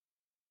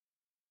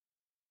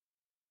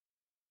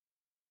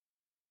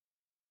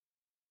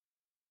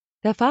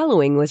The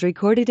following was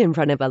recorded in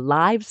front of a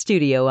live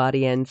studio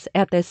audience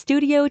at the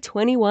Studio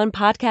 21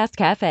 Podcast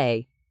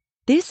Cafe.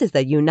 This is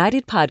the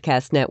United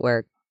Podcast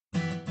Network.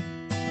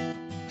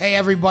 Hey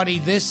everybody,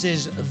 this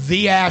is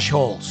the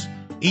Ashholes.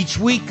 Each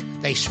week,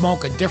 they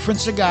smoke a different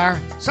cigar,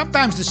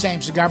 sometimes the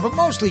same cigar, but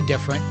mostly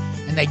different,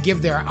 and they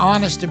give their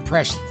honest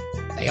impression.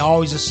 They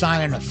always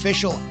assign an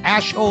official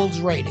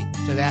Ashholes rating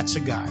to that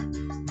cigar.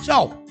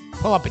 So,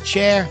 pull up a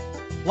chair,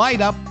 light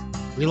up,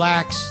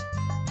 relax,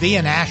 be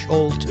an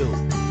Ashhole too.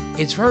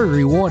 It's very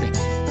rewarding.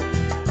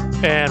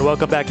 And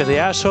welcome back to the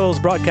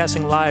Ashholes,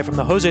 broadcasting live from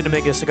the Jose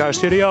Dominguez Cigar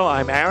Studio.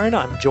 I'm Aaron.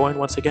 I'm joined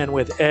once again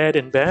with Ed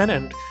and Ben,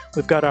 and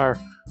we've got our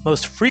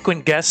most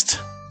frequent guest,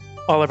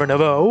 Oliver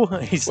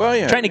Naveau. He's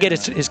trying to get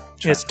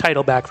his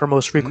title back for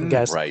most frequent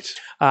guest. Right.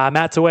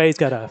 Matt's away. He's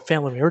got a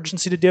family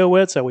emergency to deal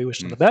with, so we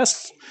wish him the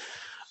best.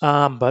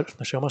 But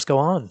the show must go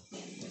on.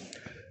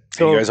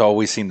 So, and you guys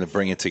always seem to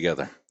bring it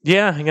together.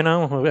 Yeah, I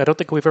don't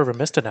think we've ever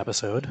missed an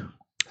episode.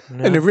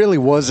 No. And it really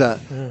was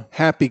a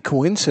happy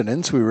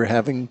coincidence. We were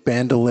having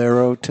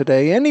Bandolero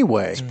today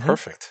anyway. It's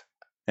perfect.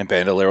 And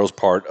Bandolero's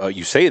part,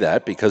 you say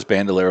that because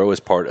Bandolero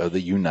is part of the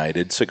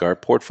United Cigar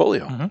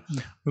portfolio. Mm-hmm.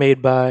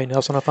 Made by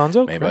Nelson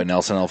Alfonso. Made by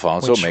Nelson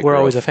Alfonso. Which we're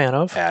always a fan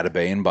of.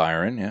 Atabey and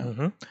Byron,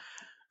 yeah.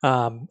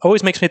 Mm-hmm.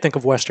 Always makes me think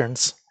of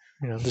Westerns.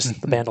 Just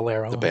the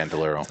Bandolero. The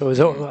Bandolero. So I was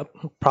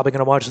probably going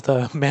to watch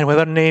the Man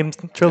Without a Name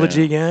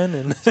trilogy again.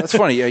 And That's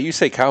funny. Yeah, you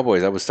say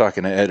cowboys. I was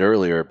talking to Ed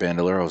earlier at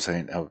Bandolero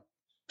saying,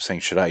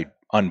 should I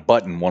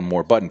unbutton one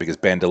more button? Because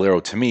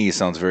Bandolero to me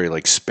sounds very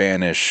like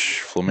Spanish,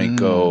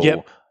 flamenco,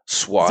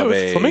 suave.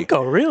 So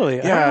flamenco, really?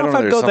 Yeah, I don't know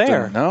if I'd go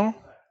there. No,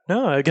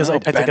 I guess I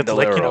think it's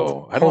like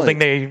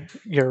holding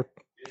your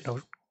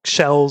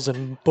shells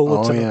and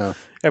bullets and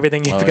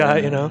everything you've got,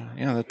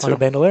 that's on a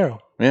Bandolero.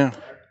 Yeah.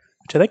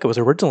 Which I think it was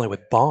originally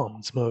with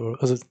bombs.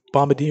 Was it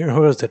Bombardier?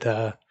 Who was it?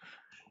 They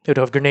would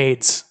have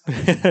grenades.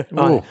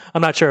 I'm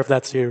not sure if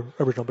that's the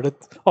original, but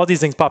all these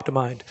things popped to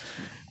mind.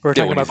 We were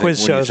talking about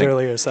quiz shows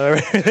earlier, so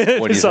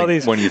when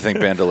do you think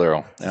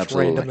Bandolero?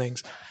 Absolutely. Random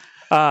things.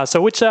 So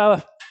which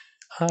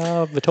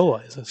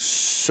Vitola is this?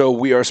 So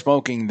we are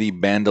smoking the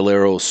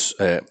Bandolero,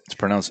 it's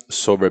pronounced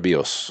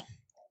Soberbios.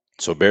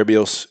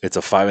 Soberbios, it's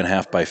a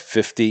 5.5 by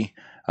 50.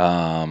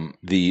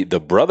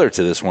 The brother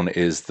to this one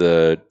is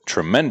the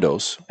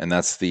Tremendos, and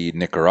that's the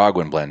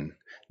Nicaraguan blend.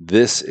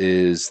 This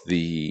is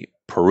the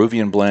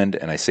Peruvian blend,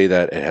 and I say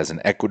that it has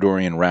an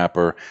Ecuadorian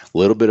wrapper, a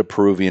little bit of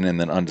Peruvian, and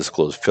then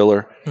undisclosed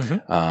filler.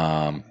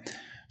 Mm-hmm.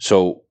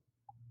 So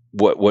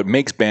what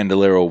makes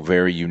Bandolero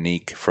very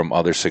unique from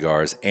other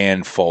cigars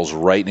and falls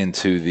right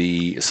into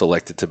the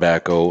Selected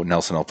Tobacco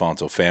Nelson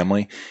Alfonso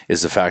family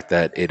is the fact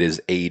that it is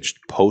aged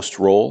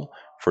post-roll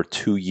for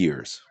 2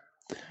 years.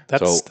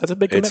 That's a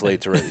big commitment. It's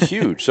late to ready.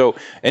 Huge. So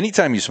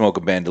anytime you smoke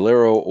a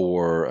Bandolero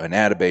or an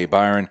Atabey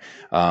Byron,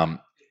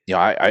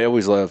 I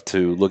always love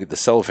to look at the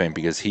cellophane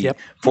because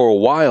for a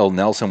while,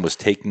 Nelson was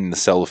taking the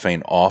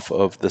cellophane off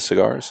of the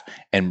cigars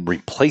and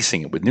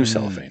replacing it with new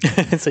cellophine.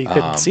 So you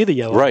couldn't see the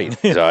yellow.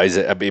 Right.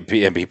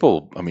 And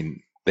people,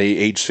 they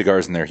age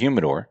cigars in their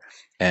humidor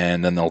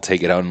and then they'll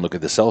take it out and look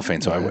at the cellophane.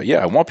 So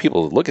I want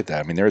people to look at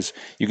that.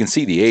 You can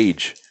see the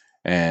age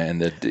and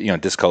the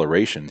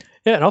discoloration.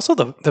 Yeah, and also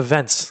the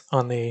vents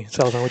on the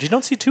cellophane, which you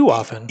don't see too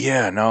often.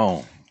 Yeah,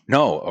 no,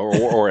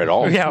 or at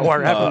all.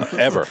 or ever.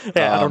 Ever.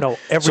 Yeah, I don't know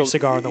every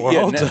cigar in the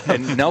world. Yeah,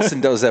 and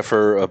Nelson does that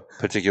for a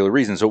particular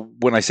reason. So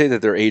when I say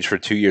that they're aged for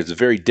 2 years, it's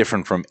very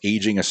different from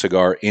aging a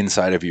cigar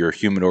inside of your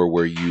humidor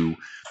where you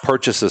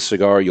purchase a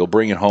cigar, you'll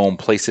bring it home,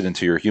 place it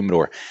into your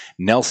humidor.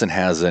 Nelson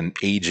has an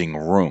aging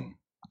room.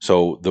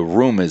 So the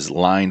room is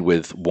lined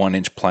with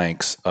 1-inch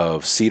planks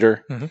of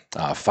cedar,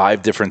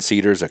 5 different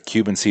cedars, a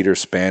Cuban cedar,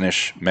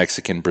 Spanish,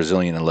 Mexican,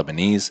 Brazilian, and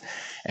Lebanese.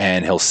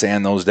 And he'll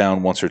sand those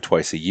down once or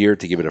twice a year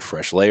to give it a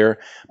fresh layer.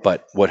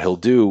 But what he'll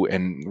do,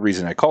 and the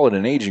reason I call it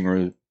an aging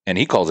room, and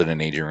he calls it an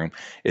aging room,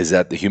 is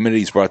that the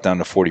humidity is brought down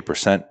to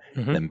 40%,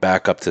 then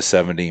back up to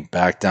 70,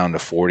 back down to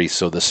 40.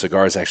 So the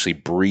cigar is actually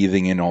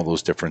breathing in all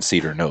those different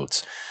cedar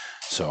notes.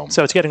 So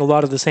it's getting a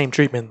lot of the same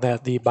treatment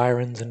that the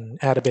Byrons and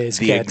Atabeys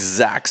get. The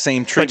exact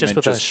same treatment.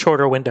 But just with a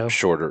shorter window.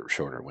 Shorter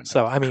window.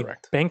 So,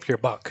 correct. Bang for your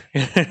buck.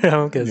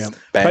 Because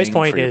price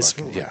point is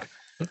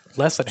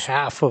less than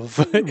half of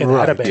an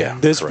Atabey. Yeah,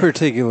 this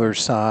particular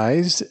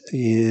size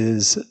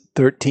is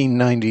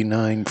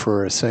 $13.99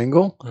 for a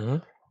single. Mm-hmm.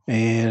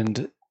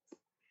 And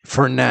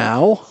for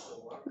now,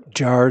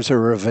 jars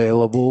are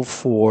available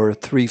for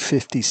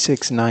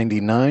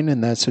 $356.99,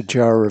 and that's a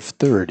jar of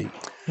 30.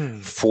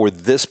 For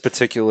this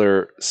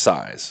particular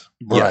size.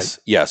 Right. Yes.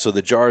 Yeah. So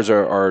the jars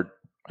are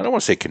I don't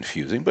want to say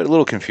confusing, but a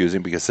little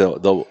confusing because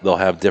they'll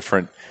have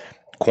different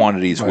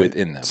quantities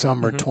within them.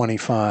 Some are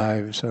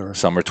 25s or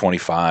some are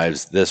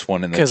 25s. This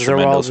one and the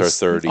Tremendos are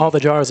 30. All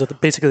the jars are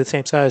basically the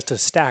same size to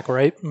stack,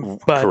 right?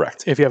 But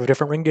correct. If you have a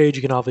different ring gauge,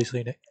 you can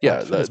obviously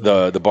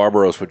the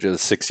Barbaros, which is a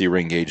 60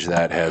 ring gauge,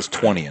 that has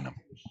 20 in them.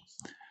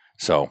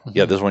 So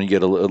this one you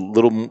get a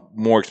little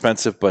more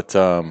expensive, but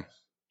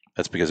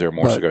that's because there are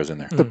more cigars in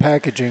there. The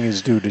packaging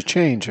is due to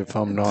change, if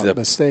I'm not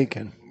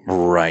mistaken.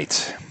 Right.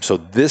 So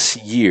this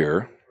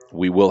year,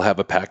 we will have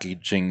a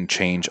packaging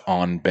change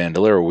on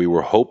Bandolero. We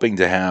were hoping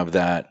to have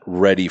that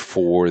ready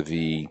for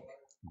the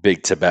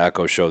big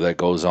tobacco show that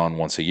goes on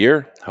once a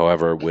year.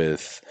 However,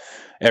 with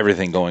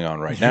everything going on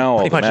right now, all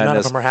Pretty the much none of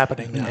madness, them are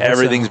happening now.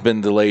 everything's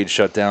been delayed,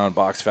 shut down,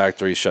 box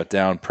factories shut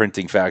down,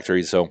 printing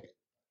factories. So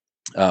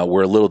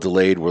we're a little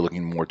delayed. We're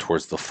looking more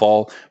towards the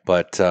fall,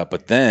 but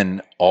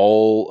then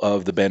all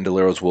of the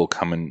Bandoleros will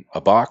come in a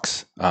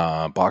box,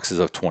 boxes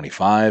of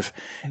 25,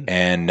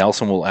 and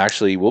Nelson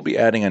we'll be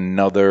adding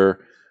another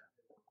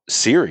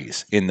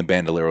series in the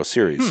Bandolero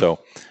series. So,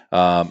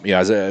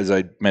 as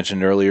I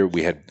mentioned earlier,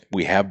 we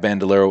have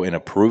Bandolero in a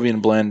Peruvian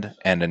blend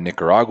and a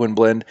Nicaraguan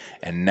blend,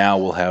 and now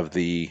we'll have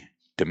the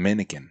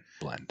Dominican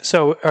blend.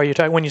 So, are you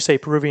talking when you say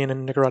Peruvian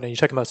and Nicaraguan? Are you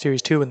talking about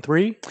series 2 and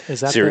 3? Is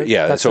that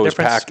that's so the it's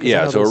pack.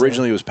 Yeah, so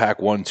originally it was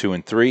pack 1, 2,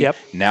 and 3. Yep.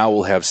 Now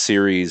we'll have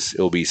series.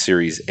 It'll be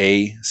series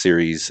A,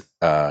 series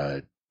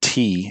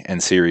T,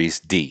 and series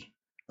D.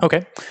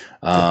 Okay.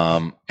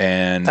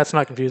 And that's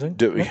not confusing.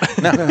 No,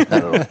 not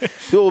at all.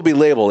 It will be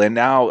labeled, and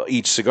now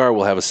each cigar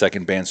will have a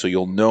second band, so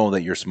you'll know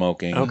that you're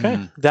smoking.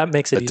 Okay, that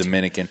makes it a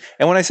Dominican.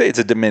 And when I say it's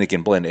a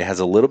Dominican blend, it has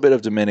a little bit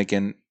of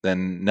Dominican,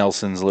 then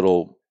Nelson's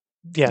little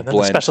then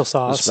blend, the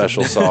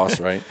special sauce,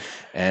 right?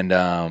 And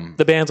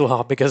the bands will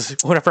help because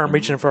whenever I'm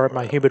reaching for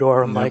my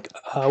humidor, I'm like,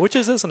 which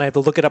is this? And I have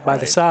to look it up by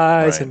the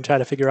size and try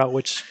to figure out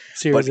which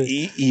series. But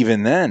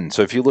even then,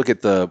 so if you look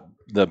at the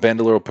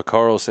Bandolero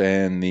Picaros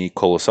and the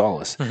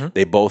Colosalis,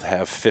 they both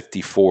have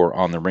 54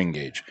 on the ring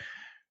gauge.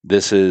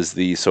 This is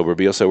the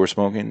Soberbios that we're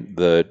smoking.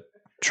 The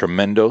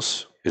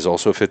Tremendos is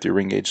also a 50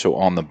 ring gauge. So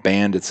on the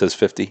band, it says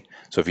 50.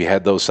 So if you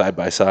had those side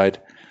by side,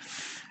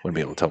 wouldn't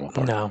be able to tell them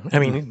apart. No, I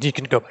mean, you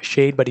can go by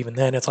shade, but even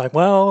then, it's like,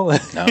 well,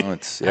 no,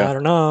 it's I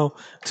don't know.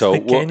 So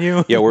can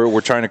you? Yeah,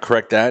 we're trying to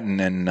correct that,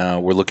 and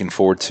we're looking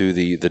forward to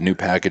the new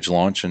package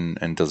launch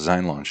and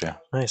design launch. Yeah,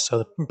 nice.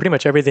 So pretty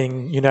much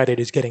everything United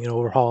is getting an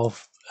overhaul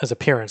as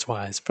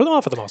appearance-wise, for the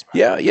most part.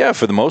 Yeah,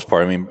 for the most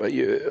part. I mean,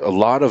 a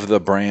lot of the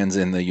brands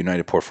in the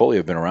United portfolio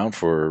have been around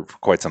for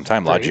quite some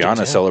time. La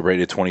Giana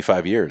celebrated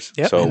 25 years.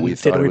 Yep. So and we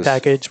did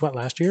repackage,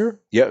 last year?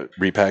 Yeah,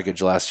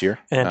 repackaged last year.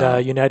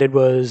 And United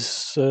was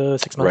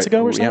 6 months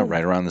ago or so? Yeah,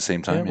 right around the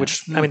same time. Yeah,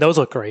 which, I mean, those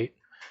look great.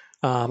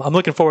 I'm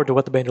looking forward to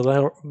what the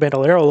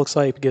Bandolero looks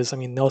like because, I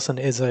mean, Nelson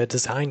is a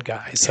design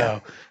guy,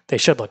 so they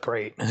should look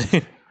great.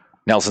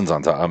 Nelson's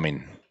on top. I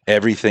mean,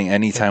 everything,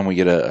 anytime we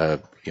get a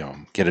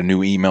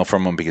new email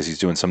from him because he's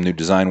doing some new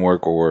design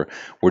work, or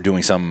we're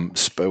doing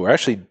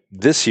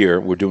this year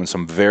we're doing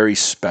some very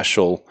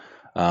special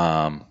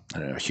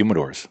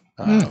humidors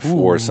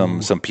for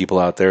some people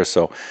out there.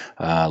 So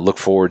look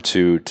forward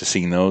to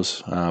seeing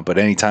those. But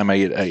anytime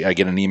I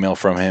get an email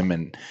from him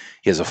and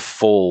he has a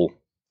full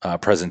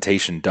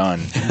presentation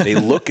done, they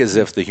look as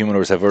if the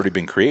humidors have already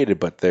been created,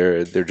 but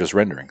they're just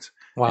renderings.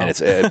 Wow! And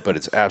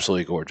it's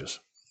absolutely gorgeous.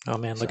 Oh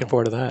man, looking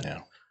forward to that. Yeah.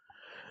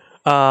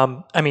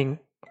 I mean,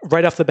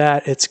 right off the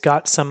bat, it's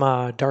got some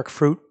dark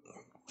fruit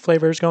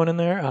flavors going in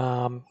there.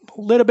 A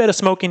little bit of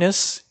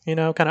smokiness, kind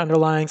of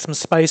underlying some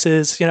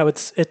spices.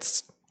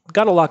 It's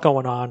got a lot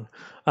going on,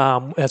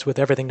 as with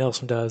everything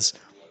Nelson does.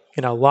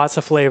 Lots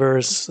of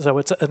flavors. So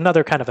it's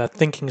another kind of a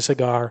thinking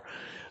cigar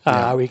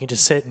where you can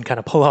just sit and kind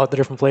of pull out the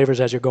different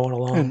flavors as you're going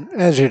along. And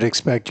as you'd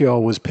expect, you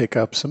always pick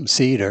up some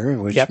cedar,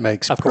 which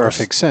makes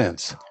perfect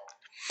sense.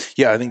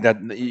 Yeah, I think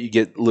that you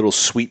get little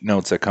sweet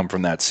notes that come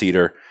from that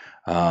cedar.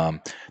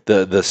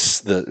 The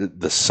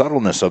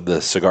subtleness of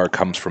the cigar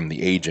comes from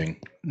the aging,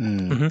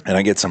 and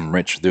I get some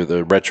rich,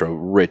 the retro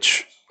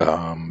rich,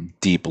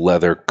 deep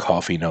leather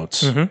coffee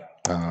notes.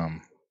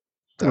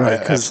 Right,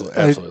 because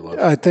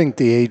I think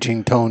the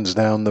aging tones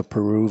down the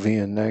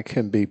Peruvian. That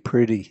can be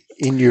pretty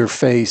in your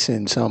face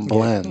in some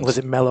blends. Was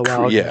it mellow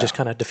out and just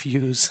kind of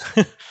diffuse?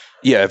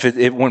 Yeah,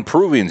 if when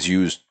Peruvian's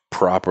used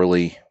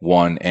properly,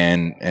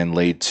 and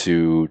laid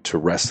to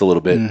rest a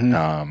little bit,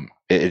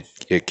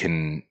 it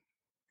can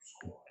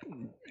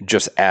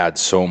just add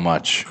so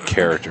much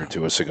character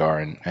to a cigar,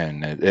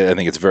 and I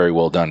think it's very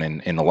well done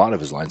in a lot of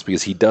his lines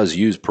because he does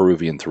use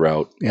Peruvian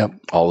throughout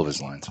all of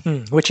his lines,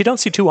 which you don't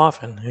see too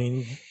often. I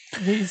mean,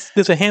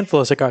 there's a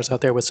handful of cigars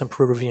out there with some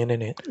Peruvian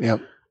in it.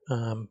 Yep.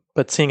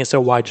 But seeing it so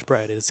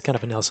widespread is kind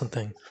of a Nelson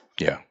thing.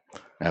 Yeah,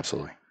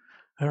 absolutely.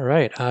 All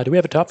right. Do we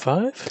have a top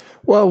 5?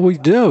 Well, we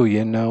do.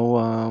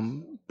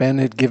 Ben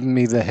had given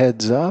me the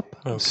heads up,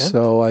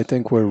 so I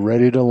think we're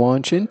ready to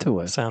launch into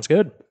it. Sounds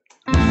good.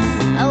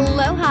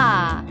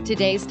 Aloha!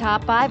 Today's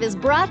Top 5 is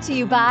brought to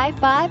you by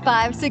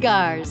 55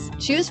 Cigars.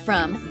 Choose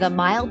from the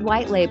mild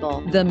white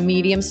label, the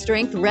medium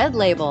strength red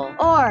label,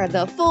 or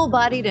the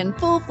full-bodied and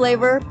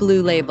full-flavor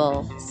blue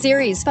label.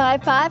 Series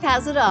 55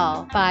 has it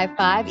all.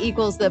 55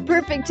 equals the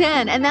perfect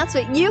 10, and that's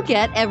what you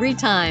get every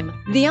time.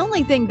 The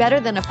only thing better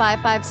than a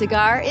 55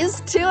 cigar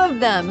is 2 of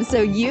them,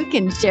 so you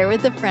can share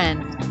with a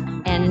friend.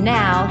 And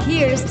now,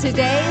 here's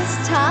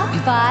today's Top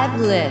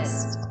 5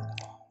 list.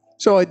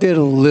 So I did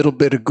a little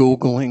bit of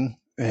Googling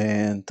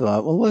and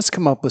thought, well, let's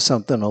come up with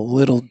something a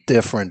little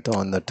different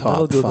on the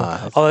I'll top Google.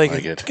 5. All I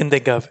Like it. can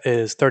think of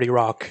is 30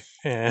 Rock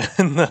and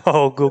the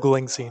whole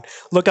Googling scene.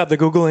 Look up the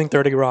Googling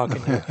 30 Rock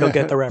and you'll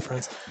get the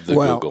reference. The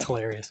Well, Google. It's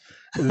hilarious.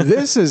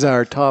 This is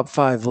our top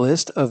 5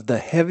 list of the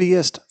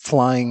heaviest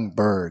flying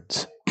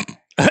birds.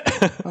 All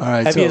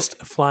right, Heaviest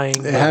flying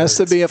it has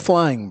to birds. be a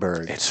flying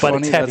bird. But it's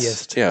that's-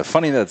 heaviest. Yeah,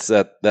 funny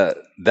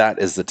that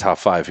is the top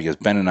 5 because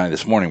Ben and I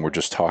this morning were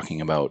just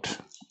talking about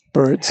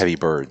Birds. heavy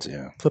birds.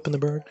 Yeah. Flipping the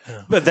bird.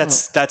 Yeah. But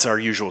that's our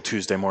usual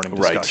Tuesday morning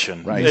Right,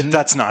 discussion. right.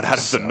 That's not out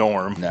of the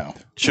norm. No.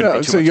 Shouldn't No,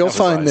 be too so much you'll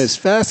find emphasized. this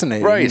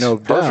fascinating, Right. no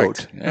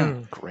Perfect. doubt. Yeah.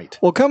 Great.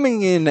 Well,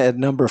 coming in at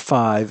number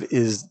 5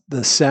 is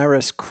the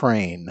Sarus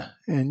crane,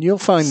 and you'll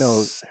find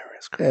those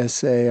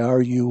Sarus.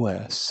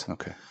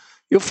 Okay.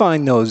 You'll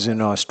find those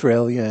in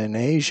Australia and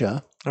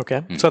Asia.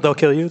 Okay. So they'll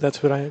kill you?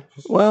 That's what I...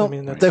 Well, I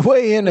mean, that's- they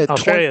weigh in at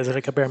Australia is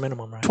like a bare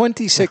minimum, right?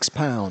 26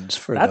 pounds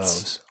for That's-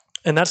 those.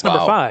 And that's number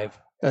Wow. 5.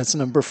 That's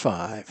number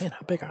 5. Man,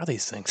 how big are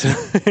these things?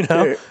 You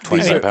know?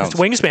 25 pounds.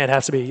 Wingspan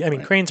has to be... I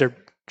mean, cranes are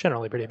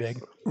generally pretty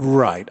big.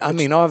 Right. I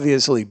mean,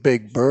 obviously,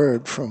 Big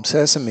Bird from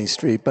Sesame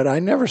Street, but I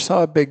never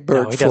saw a big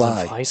bird No, he fly.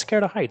 doesn't fly. He's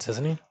scared of heights,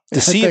 isn't he?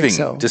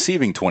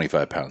 Deceiving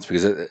 25 pounds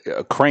because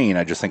a crane,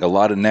 I just think a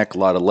lot of neck, a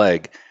lot of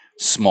leg,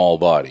 small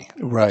body.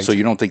 Right. So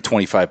you don't think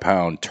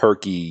 25-pound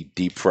turkey,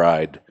 deep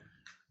fried.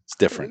 It's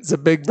different. It's a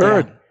big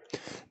bird.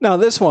 Now,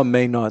 this one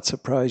may not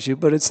surprise you,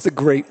 but it's the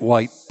great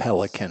white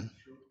pelican.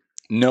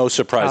 No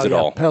surprise Oh, at yeah.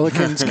 all.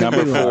 Pelicans can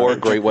Number be 4,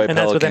 large. great white And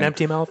that's with pelican. an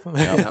empty mouth?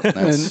 Yep,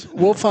 that's- And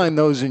we'll find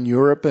those in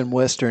Europe and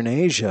Western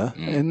Asia,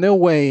 and they'll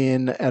weigh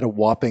in at a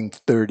whopping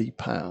 30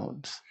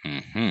 pounds.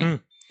 Mhm.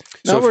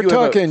 Now if we're you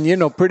have a-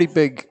 talking, pretty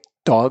big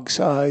dog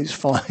size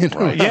flying Right.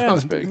 around. Yeah.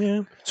 That's big.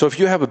 Yeah. So if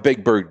you have a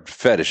big bird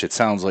fetish, it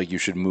sounds like you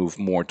should move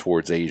more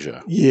towards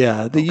Asia.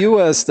 Yeah, the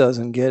U.S.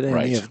 doesn't get any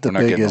Right. of the We're not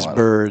getting a biggest lot of-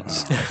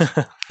 birds.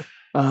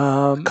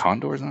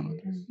 Condors on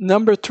it?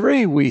 Number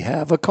 3, we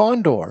have a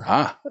condor.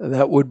 Ah,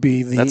 That would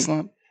be that's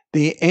not.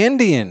 the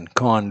Andean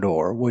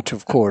condor, which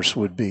of course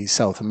would be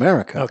South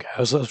America. Okay.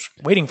 I was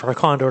waiting for a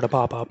condor to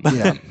pop up.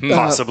 Yeah,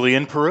 Possibly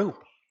in Peru.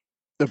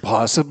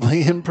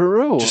 possibly in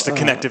Peru. Just the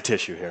connective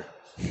tissue here.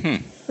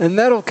 And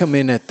that'll come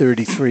in at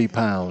 33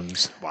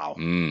 pounds. Wow.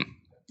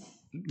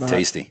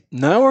 Tasty.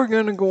 Now we're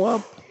going to go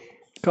up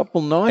a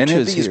couple notches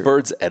And are these here.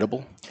 birds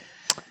edible?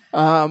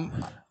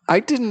 I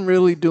didn't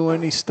really do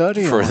any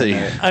study For on the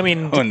it. I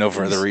mean, no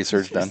further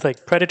research done. it's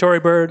like predatory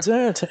birds.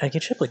 I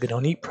can typically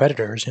don't eat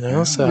predators,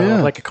 So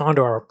Yeah. like a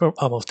condor will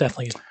almost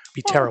definitely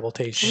be terrible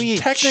taste.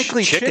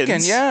 Technically, chicken.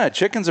 chickens. Yeah,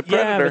 chicken's a Yeah,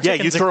 predator. but Yeah, you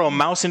Chickens are- throw a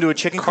mouse into a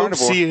chicken coop,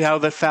 Carnivore. see how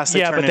fast they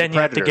Yeah, turn but then into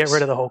you have to predators. get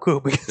rid of the whole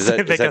coop because Is that-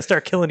 they is gotta that-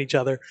 start killing each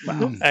other.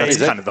 That's Is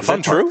that- kind of the is fun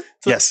that true? part.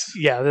 Yes.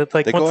 Yeah, that's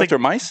like They once go after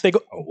mice? they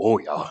go. Oh,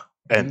 yeah.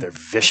 And they're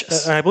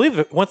vicious. I believe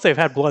that once they've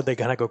had blood, they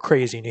kind of go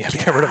crazy, and you have to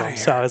get rid of them.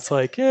 So it's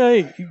like,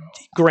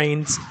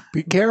 grains,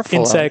 Be careful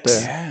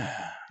insects. out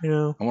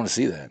there. I want to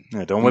see that.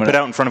 Yeah, don't whip it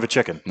out in front of a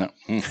chicken. No.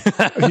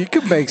 You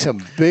could make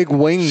some big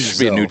wings. Should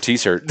be a though. new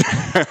T-shirt.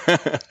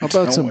 How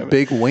about some wait a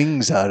big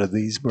wings out of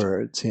these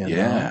birds?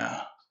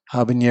 Yeah,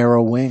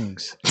 Habanero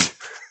wings.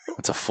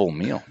 that's a full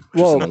meal.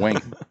 Well- Just in a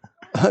wing.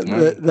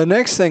 The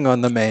next thing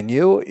on the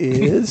menu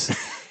is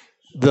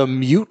the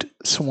mute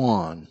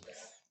swan.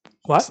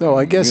 What? So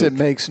I guess it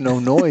makes no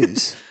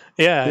noise.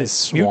 Yeah, This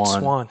it's mute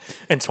swan. swan.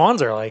 And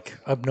swans are like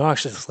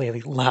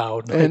obnoxiously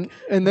loud. Like,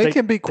 and they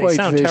can be quite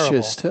sound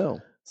vicious terrible.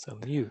 too. So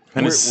mute.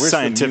 And Where- his where's the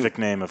scientific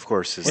name, of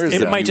course, is where's It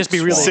the might mute just be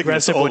really swan?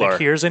 Cygnus aggressive when olar.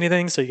 it hears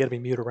anything, so you got to be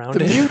mute around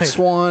The it. mute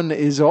swan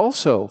is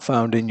also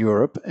found in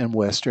Europe and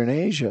Western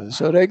Asia,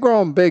 so they grow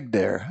them big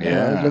there.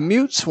 Yeah. The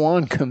mute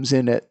swan comes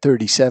in at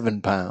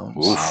 37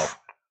 pounds. Oof.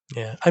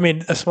 Yeah, I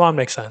mean, a swan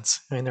makes sense.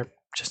 I mean, they're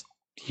just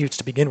huge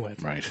to begin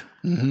with. Right.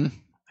 Hmm.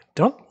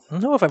 Don't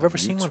know if I've ever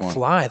seen Mute one swan.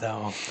 fly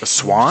though. a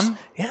swan.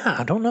 Yeah,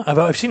 I don't know.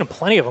 I've seen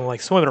plenty of them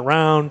like swimming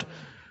around.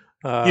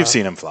 You've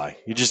seen him fly.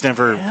 You just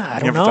never, Yeah, I you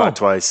don't never know. thought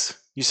twice.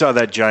 You saw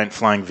that giant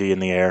flying V in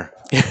the air.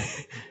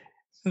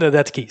 No,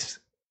 that's geese.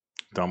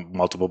 Don't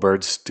multiple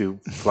birds do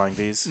flying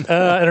Vs?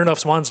 I don't know if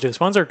swans do.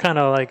 Swans are kind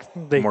of like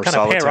they More kind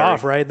of pair solitary.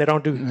 off, right? They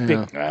don't do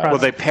big. Well,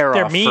 they pair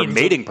They're off mean. for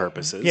mating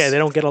purposes. Yeah, they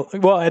don't get.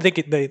 Well, I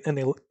think they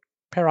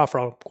pair off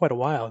for quite a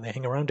while. And they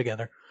hang around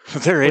together. They're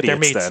with their idiots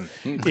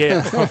mates. then.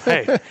 Yeah. Well,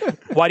 hey,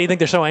 why do you think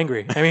they're so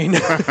angry? I mean,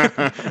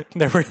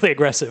 they're really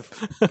aggressive.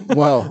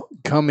 Well,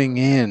 coming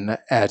in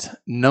at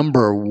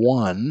number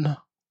 1.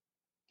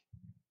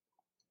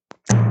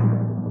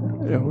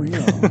 There we go.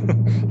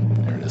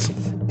 There it is.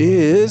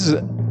 Is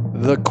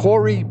the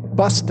Cory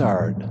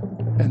bustard.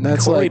 And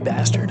that's Cory like,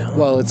 bastard. Huh?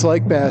 well, it's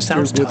like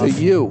bastard Sounds with tough.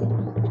 a U.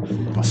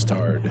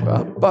 Mustard.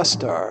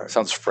 Bustard.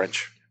 Sounds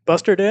French.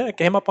 Buster Dick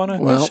came up on a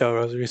Well, show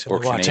I was recently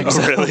or watching.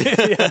 Canadian. Oh, really?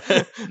 Yeah.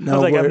 I No,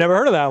 was like, I've we're- never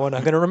heard of that one.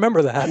 I'm going to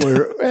remember that.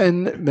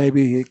 And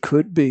maybe it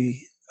could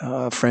be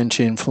French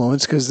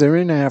influence because they're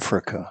in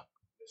Africa.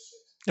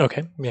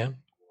 Okay, yeah.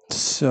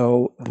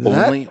 So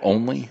that,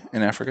 Only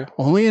in Africa?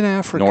 only in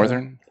Africa.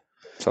 Northern?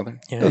 Southern?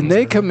 Yeah, And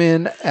they come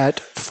in at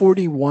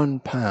 41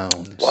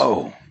 pounds.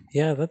 Whoa.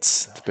 yeah,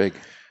 that's It's big.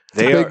 It's a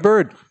They big are,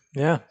 bird.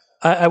 yeah.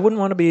 I wouldn't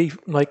want to be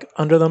like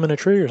under them in a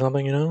tree or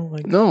something,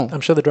 Like, No.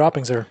 I'm sure the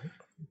droppings are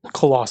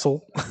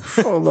colossal.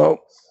 Although,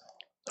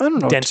 I don't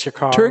know. Dents your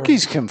car.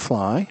 Turkeys can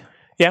fly.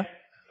 Yeah.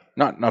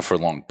 Not for a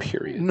long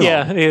period. No.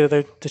 Yeah,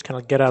 they just kind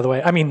of get out of the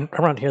way. I mean,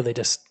 around here they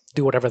just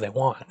do whatever they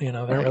want. They're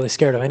not really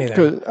scared of anything.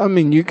 'Cause, I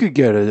mean, you could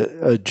get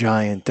a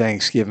giant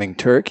Thanksgiving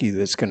turkey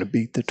that's going to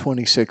beat the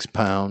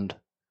 26-pound.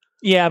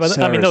 Yeah, but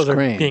I mean, those are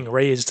Sarah being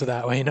raised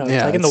that way.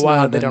 Yeah, like in the it's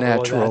wild, not they a don't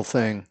natural really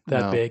thing.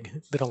 that No. big.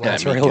 They don't Yeah,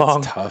 last I mean, very long.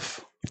 it's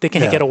tough. If they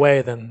can't Yeah. get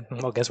away, then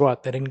well, guess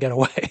what? They didn't get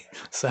away.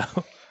 So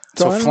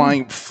So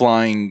I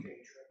flying,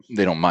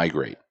 they don't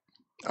migrate.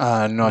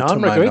 Not to my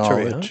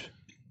Non-migratory, knowledge.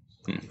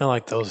 not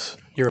like those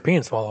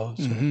European swallows.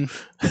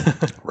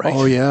 Right.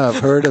 Oh yeah, I've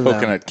heard of that.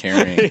 Coconut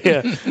carrying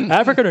Yeah,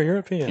 African or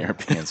European.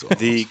 Europeans.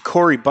 The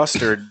Cory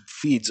bustard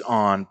feeds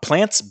on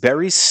plants,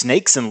 berries,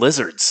 snakes, and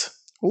lizards.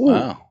 Ooh.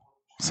 Wow.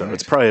 So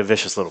it's probably a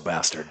vicious little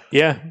bastard.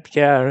 Yeah.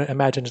 I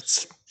imagine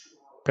it's.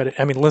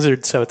 I mean,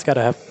 lizards, so it's got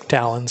to have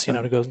talons,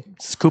 to go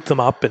scoop them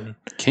up and.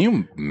 Can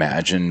you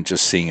imagine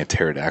just seeing a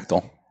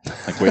pterodactyl?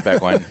 Like way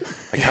back when?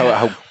 Like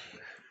how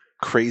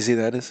crazy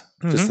that is?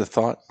 Just the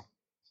thought?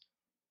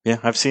 Yeah,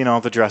 I've seen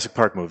all the Jurassic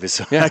Park movies,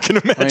 so Yeah. I can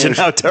imagine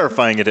how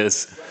terrifying it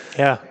is.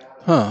 Yeah.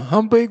 Huh?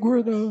 How big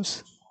were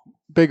those?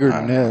 Bigger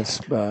than this,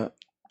 but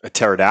A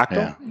pterodactyl?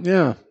 Yeah.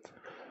 yeah.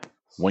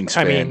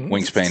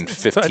 Wingspan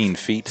 15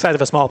 feet. Size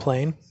of a small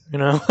plane,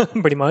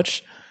 pretty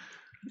much.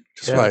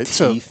 Just Right,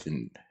 so- teeth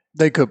and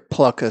They could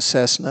pluck a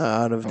Cessna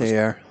out of the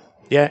air.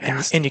 Yeah,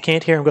 and you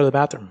can't hear him go to the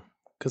bathroom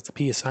because the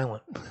pee is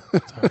silent.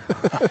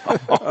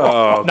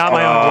 Oh, Not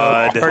my own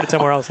God. joke. Heard it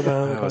somewhere else.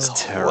 That was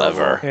terrible.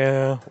 clever.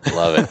 Yeah.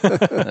 Love it.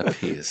 That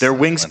pee is Their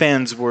silent.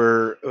 wingspans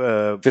were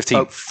 15.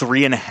 about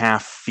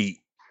 3.5 feet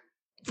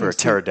for a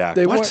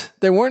pterodactyl.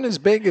 They weren't as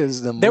big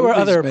as the There were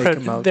movies other make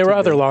 'em out there were to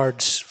other be.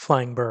 large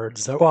flying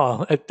birds.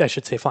 I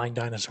should say flying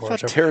dinosaurs.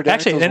 thought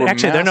pterodactyls were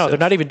Actually, they're massive.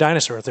 not even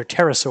dinosaurs. They're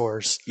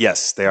pterosaurs.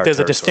 Yes, they are. There's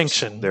a pterosaurs.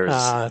 distinction. There's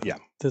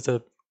There's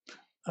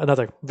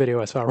another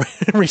video I saw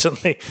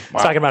recently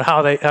talking about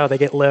how they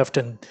get lift,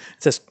 and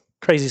it's just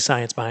crazy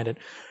science behind it.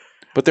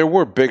 But there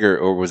were bigger,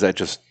 or was that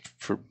just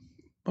for?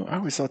 I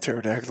always thought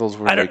pterodactyls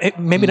were. I don't. Like,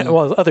 Maybe not.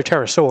 Well, other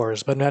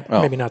pterosaurs, but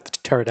Oh. maybe not the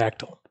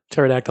pterodactyl.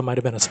 Pterodactyl might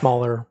have been a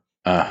smaller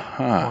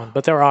uh-huh. one,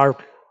 but there are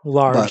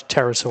large But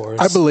pterosaurs.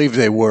 I believe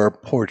they were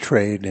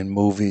portrayed in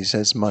movies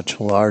as much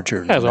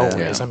larger. as than that.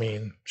 always. Yeah. I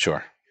mean,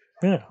 Sure.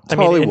 yeah. It's I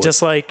mean, Hollywood.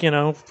 just like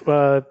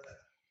what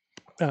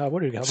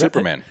do you got?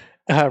 Superman.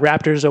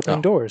 Raptors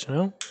opening doors.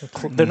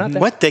 They're not that.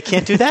 What? They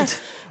can't do that?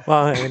 Well,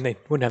 I mean, they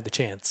wouldn't have the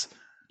chance.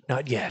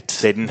 Not yet.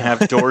 They didn't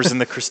have doors in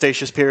the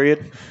Cretaceous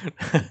period?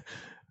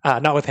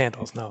 Not with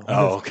handles, no.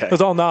 Oh, okay. It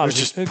was all knobs.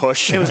 It was just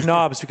push. It was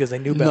knobs because they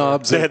knew better.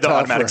 Knobs They are had the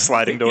automatic tougher.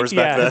 sliding doors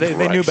back Yeah, then?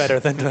 they knew Right. better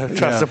than to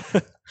trust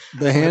them.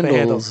 The handles,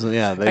 handles.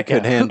 yeah, they Heck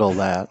could yeah. handle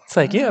that. It's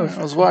like, I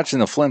was watching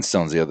the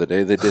Flintstones the other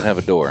day. They did have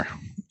a door.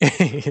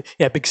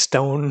 yeah, big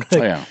stone. Oh,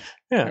 yeah.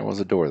 Yeah. There was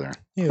a door there.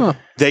 Yeah.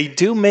 They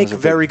do make Those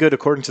are very good,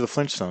 according to the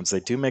Flintstones, they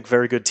do make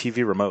very good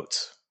TV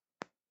remotes.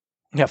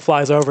 Yeah,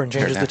 flies over and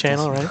changes the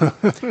channel, right?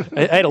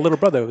 I had a little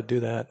brother who would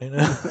do that.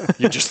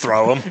 You just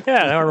throw them.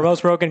 Yeah, our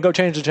remote's broken. Go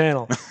change the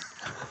channel.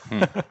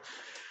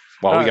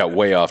 Wow, we got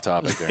way off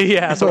topic there.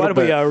 Yeah, so why don't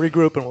we bit.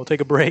 regroup and we'll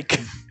take a break.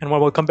 And when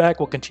we'll come back,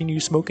 we'll continue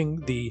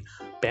smoking the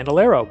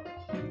Bandolero.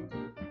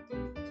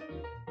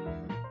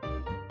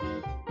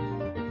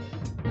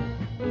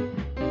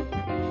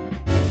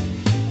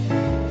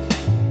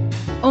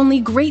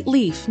 Only Great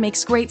Leaf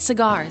makes great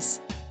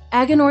cigars.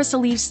 Aganorsa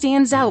Leaf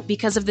stands out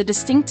because of the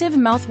distinctive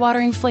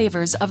mouth-watering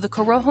flavors of the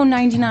Corojo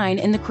 99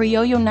 and the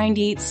Criollo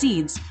 98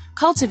 seeds,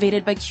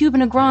 cultivated by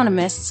Cuban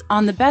agronomists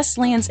on the best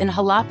lands in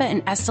Jalapa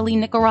and Esteli,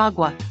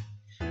 Nicaragua.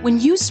 When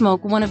you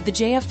smoke one of the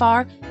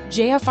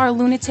JFR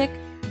Lunatic,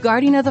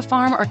 Guardian of the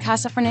Farm, or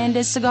Casa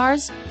Fernandez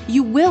cigars,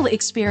 you will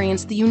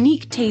experience the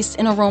unique taste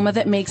and aroma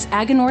that makes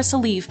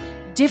Aganorsa Leaf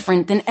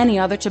different than any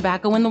other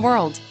tobacco in the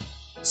world.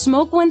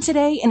 Smoke one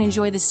today and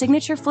enjoy the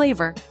signature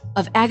flavor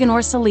of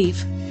Aganorsa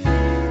Leaf.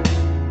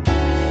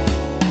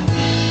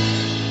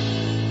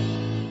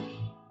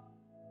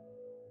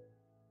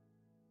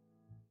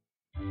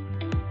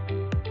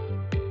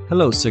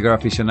 Hello, cigar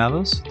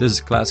aficionados. This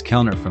is Klaus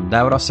Kellner from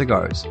Davidoff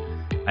Cigars.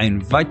 I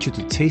invite you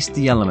to taste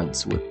the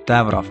elements with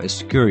Davidoff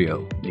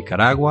Escurio,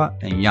 Nicaragua,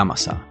 and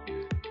Yamasa.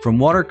 From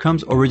water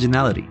comes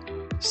originality.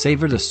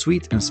 Savor the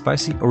sweet and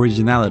spicy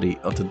originality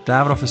of the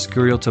Davidoff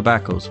Escurio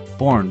tobaccos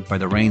born by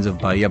the rains of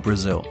Bahia,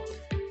 Brazil.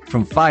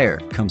 From fire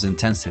comes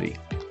intensity.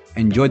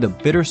 Enjoy the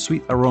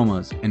bittersweet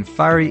aromas and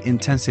fiery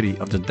intensity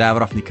of the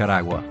Davidoff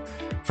Nicaragua.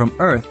 From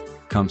earth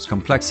comes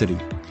complexity.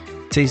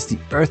 Taste the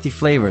earthy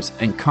flavors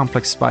and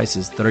complex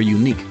spices that are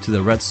unique to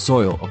the red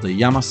soil of the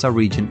Yamasa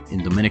region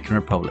in Dominican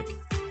Republic.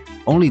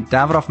 Only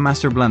Davidoff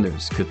Master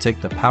Blenders could take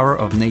the power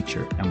of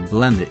nature and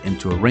blend it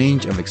into a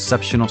range of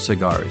exceptional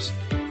cigars.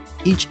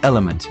 Each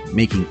element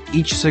making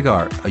each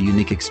cigar a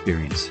unique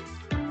experience.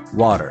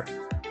 Water,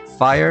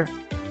 fire,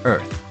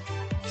 earth.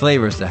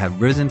 Flavors that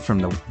have risen from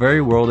the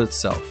very world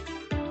itself.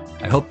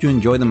 I hope you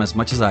enjoy them as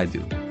much as I do.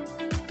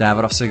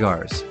 Davidoff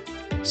Cigars.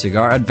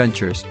 cigar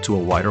adventures to a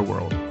wider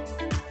world.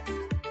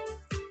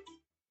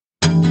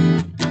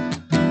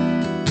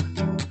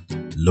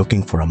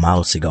 Looking for a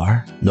mild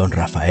cigar? Don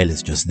Rafael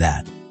is just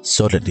that.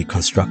 Solidly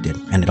constructed,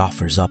 and it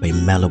offers up a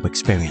mellow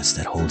experience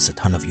that holds a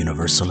ton of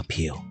universal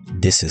appeal.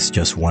 This is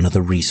just one of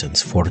the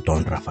reasons for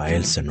Don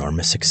Rafael's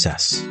enormous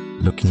success.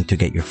 Looking to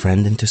get your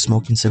friend into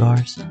smoking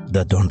cigars?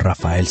 The Don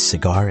Rafael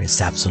cigar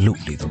is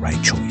absolutely the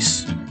right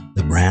choice.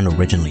 The brand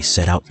originally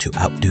set out to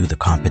outdo the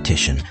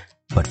competition,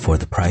 but for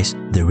the price,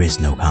 there is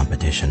no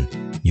competition.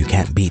 You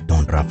can't beat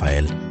Don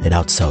Rafael, it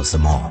outsells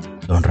them all.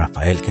 Don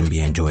Rafael can be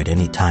enjoyed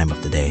any time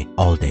of the day,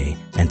 all day,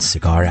 and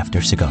cigar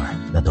after cigar.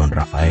 The Don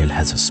Rafael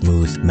has a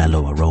smooth,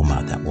 mellow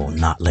aroma that will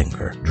not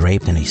linger.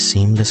 Draped in a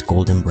seamless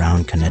golden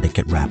brown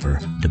Connecticut wrapper,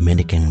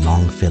 Dominican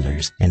long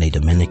fillers, and a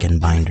Dominican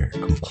binder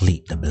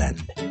complete the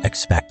blend.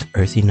 Expect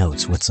earthy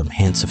notes with some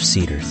hints of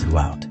cedar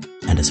throughout.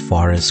 And as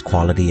far as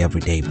quality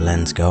everyday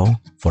blends go,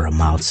 for a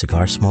mild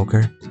cigar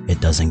smoker, it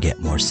doesn't get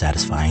more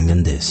satisfying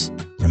than this.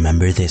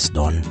 Remember this,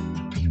 Don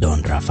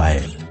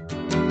Rafael.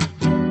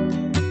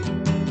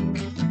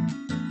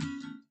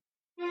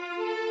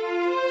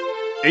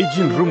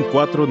 Aging Room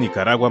 4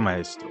 Nicaragua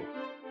Maestro.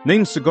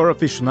 Named Cigar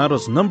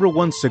Aficionado's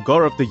 #1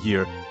 cigar of the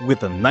year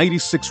with a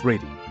 96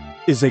 rating,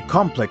 is a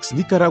complex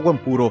Nicaraguan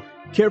puro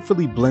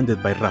carefully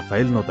blended by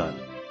Rafael Nodal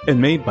and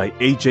made by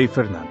A.J.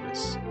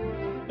 Fernandez.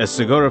 As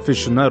Cigar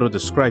Aficionado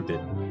described it,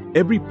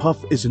 every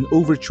puff is an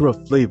overture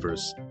of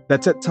flavors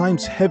that's at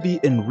times heavy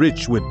and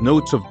rich with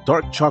notes of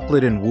dark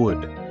chocolate and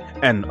wood,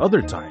 and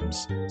other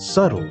times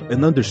subtle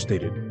and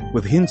understated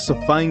with hints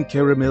of fine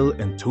caramel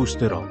and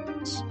toasted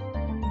almonds.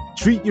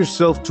 Treat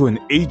yourself to an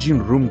Aging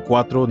Room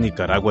 4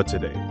 Nicaragua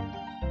today.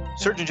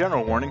 Surgeon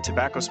General warning: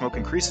 tobacco smoke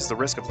increases the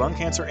risk of lung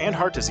cancer and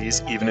heart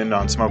disease even in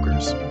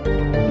non-smokers.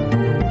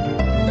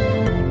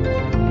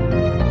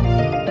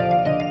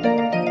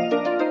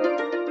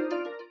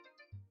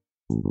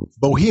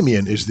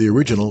 Bohemian is the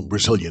original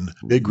Brazilian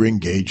big ring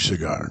gauge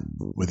cigar,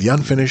 with the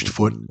unfinished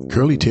foot,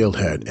 curly-tailed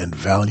head, and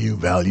value.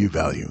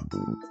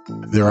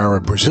 There are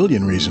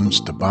Brazilian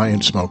reasons to buy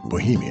and smoke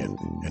Bohemian,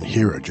 and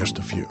here are just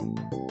a few.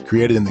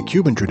 Created in the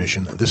Cuban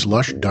tradition, this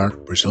lush,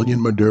 dark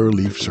Brazilian Maduro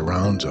leaf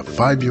surrounds a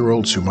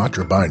 5-year-old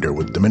Sumatra binder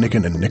with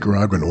Dominican and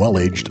Nicaraguan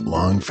well-aged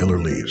long filler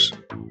leaves.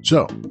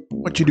 So,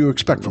 what do you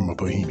expect from a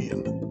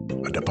Bohemian?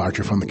 A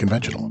departure from the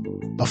conventional.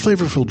 A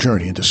flavorful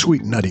journey into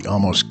sweet, nutty,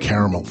 almost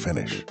caramel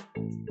finish.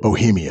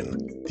 Bohemian,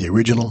 the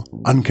original,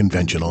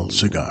 unconventional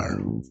cigar.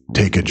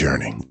 Take a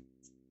journey.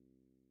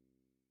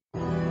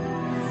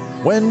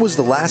 When was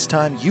the last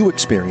time you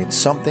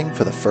experienced something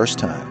for the first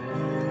time?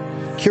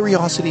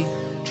 Curiosity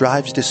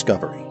drives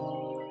discovery.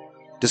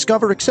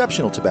 Discover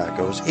exceptional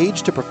tobaccos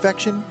aged to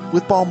perfection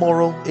with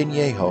Balmoral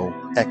Añejo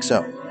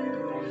XO.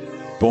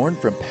 Born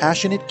from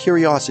passionate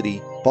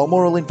curiosity,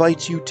 Balmoral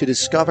invites you to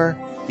discover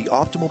the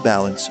optimal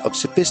balance of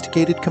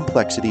sophisticated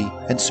complexity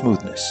and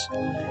smoothness.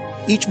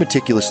 Each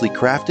meticulously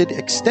crafted,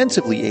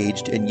 extensively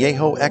aged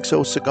Añejo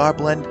XO cigar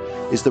blend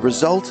is the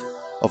result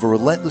of a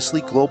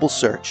relentlessly global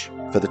search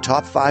for the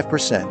top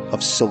 5%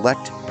 of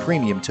select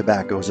premium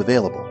tobaccos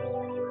available,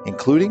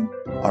 including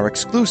our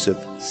exclusive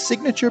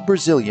signature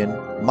Brazilian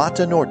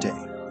Mata Norte.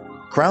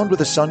 Crowned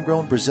with a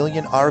sun-grown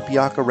Brazilian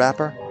Arapiaca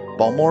wrapper,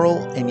 Balmoral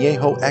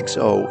Añejo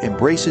XO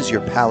embraces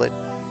your palate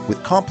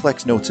with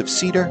complex notes of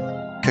cedar,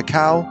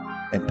 cacao,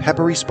 and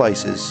peppery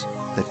spices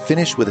that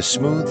finish with a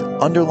smooth,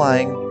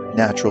 underlying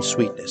natural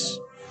sweetness.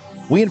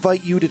 We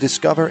invite you to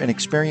discover and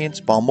experience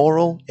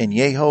Balmoral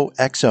Añejo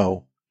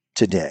XO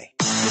today.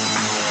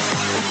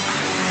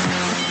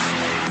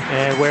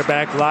 And we're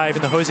back live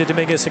in the Jose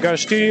Dominguez Cigar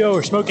Studio.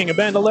 We're smoking a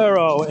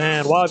Bandolero.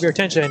 And while I have your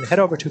attention, head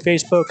over to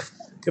Facebook.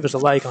 Give us a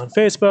like on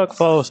Facebook.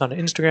 Follow us on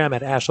Instagram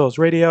at Ashholes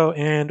Radio.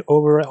 And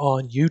over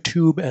on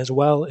YouTube as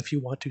well if you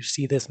want to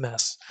see this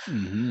mess.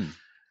 Mm-hmm.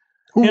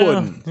 Who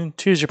wouldn't?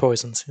 Choose your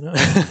poisons.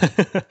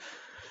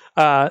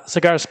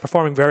 Cigar's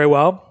performing very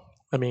well.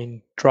 I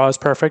mean, draw is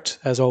perfect,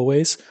 as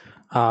always.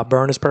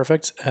 Burn is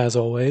perfect, as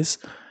always.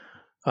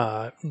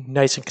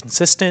 Nice and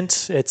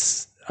consistent.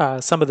 It's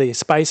some of the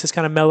spice is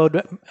kind of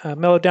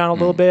mellowed down a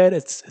little bit.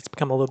 It's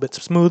become a little bit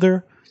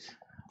smoother.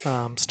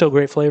 Still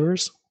great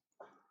flavors.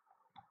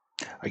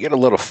 I get a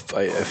little.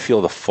 I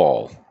feel the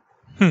fall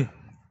when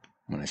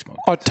I smoke.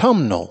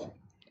 Autumnal.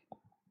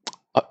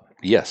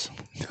 Yes.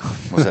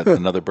 Was that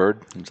another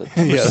bird? Was that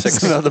yes,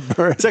 sixth? Another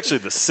bird. It's actually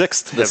the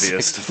sixth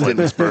heaviest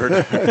flameless bird.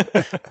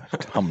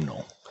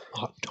 Autumnal.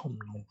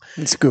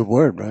 It's a good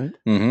word, right?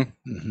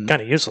 Mm-hmm.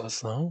 Kind of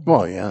useless, though.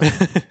 Well, yeah.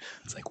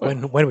 It's like,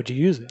 when would you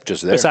use it?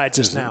 Just there. Besides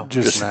just now.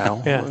 Just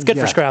now. Yeah, it's good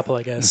for scrapple,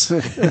 I guess,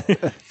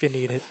 if you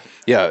need it.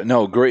 Yeah,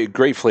 no,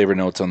 great flavor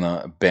notes on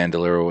the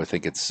Bandolero. I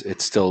think it's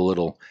still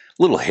a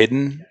little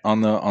hidden on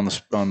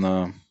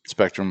the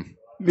spectrum.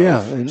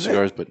 Yeah,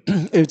 cigars, but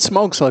it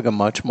smokes like a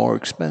much more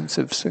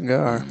expensive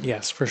cigar.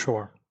 Yes, for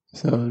sure.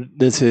 So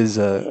this is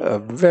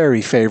a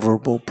very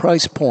favorable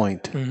price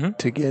point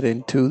to get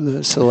into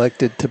the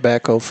selected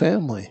tobacco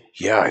family.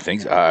 Yeah, I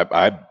think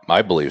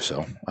I believe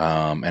so,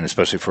 and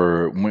especially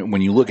for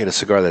when you look at a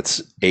cigar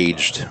that's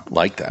aged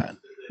like that,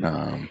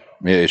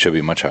 Yeah, it should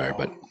be much higher,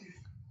 but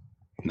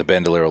the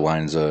Bandolero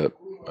line is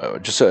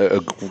just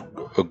a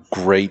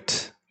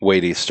great way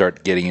to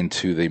start getting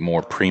into the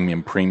more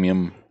premium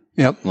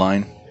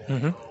line.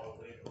 Mm-hmm.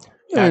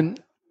 And,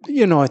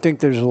 I think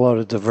there's a lot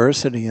of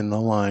diversity in the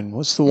line.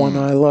 What's the one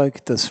I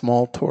like? The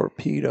small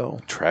torpedo.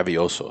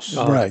 Traviosos.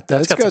 Oh, right.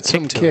 That's got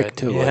some kick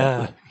to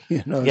it.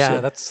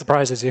 Yeah. That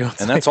surprises you.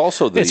 And that's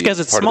also the it's because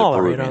it's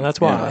smaller, that's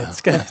why. Yeah.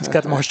 It's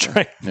got more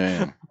strength.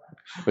 Yeah.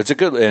 But it's a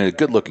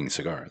good looking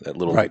cigar, that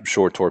little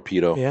short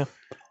torpedo. Yeah.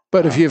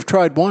 But if you've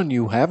tried one,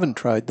 you haven't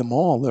tried them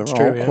all. They're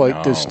all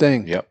quite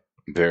distinct. Yep.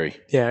 Very.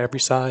 Yeah, every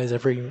size,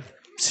 every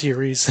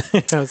series.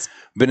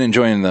 Been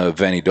enjoying the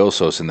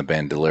Vanidosos in the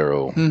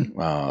Bandolero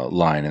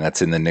line, and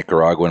that's in the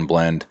Nicaraguan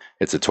blend.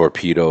 It's a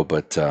torpedo,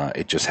 but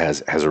it just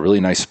has a really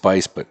nice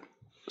spice, but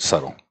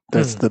subtle.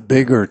 That's the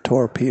bigger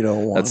torpedo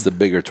one. That's the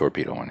bigger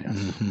torpedo one, yes.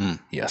 Mm-hmm.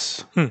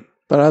 Yes.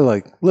 But I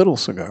like little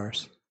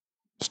cigars,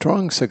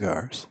 strong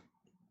cigars.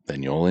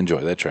 Then you'll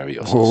enjoy that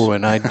Traviosos. Oh,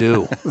 and I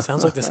do.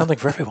 Sounds like there's something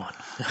for everyone.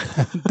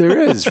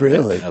 There is,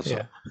 really.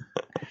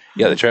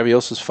 Yeah, the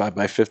Traviosos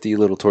 5x50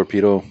 little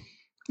torpedo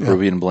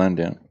Peruvian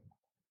blend,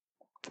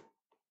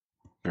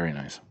 very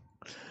nice.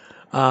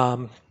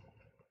 So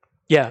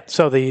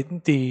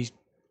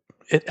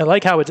I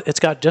like how it's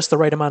got just the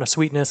right amount of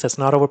sweetness. It's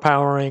not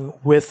overpowering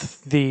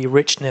with the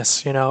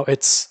richness.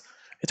 It's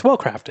well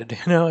crafted.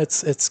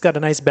 It's got a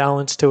nice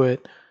balance to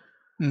it.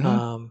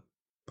 Mm-hmm.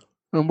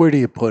 And where do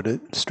you put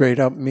it? Straight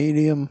up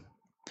medium?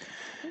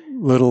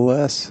 Little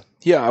less?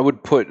 Yeah, I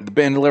would put the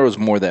Bandolero is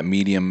more that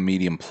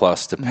medium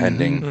plus,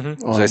 depending.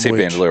 Mm-hmm. As I say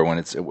Bandolero when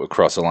it's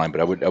across the line,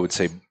 but I would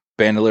say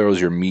Bandolero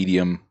is your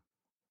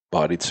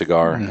medium-bodied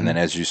cigar, and then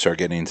as you start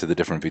getting into the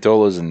different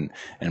vitolas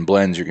and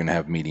blends, you're going to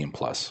have medium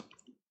plus.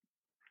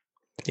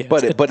 Yeah,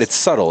 but it's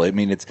subtle. I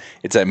mean, it's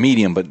that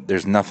medium, but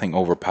there's nothing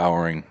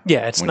overpowering.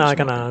 Yeah, it's not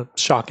going to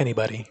shock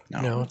anybody.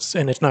 No.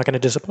 And it's not going to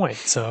disappoint.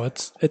 So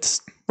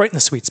it's right in the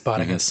sweet spot,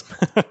 I guess.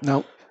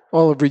 Now,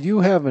 Oliver,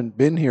 you haven't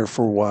been here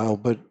for a while,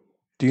 but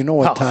do you know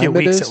what time a few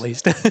it weeks is? At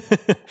least.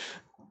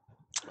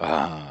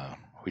 Are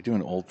we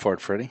doing Old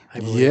Fart Freddy?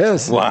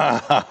 Yes. So.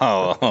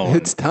 Wow.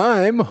 It's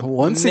time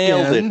once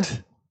again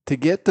to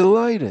get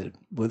delighted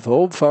with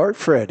Old Fart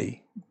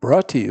Freddy,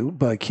 brought to you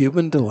by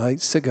Cuban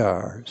Delight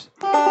Cigars.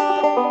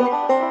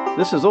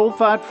 This is Old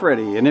Fart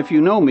Freddy, and if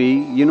you know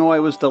me, you know I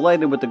was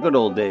delighted with the good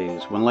old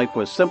days when life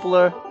was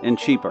simpler and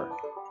cheaper.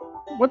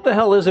 What the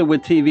hell is it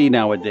with TV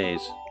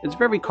nowadays? It's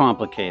very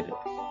complicated.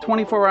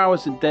 24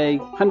 hours a day,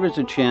 hundreds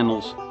of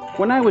channels.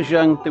 When I was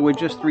young, there were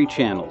just 3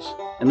 channels,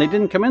 and they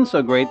didn't come in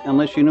so great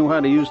unless you knew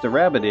how to use the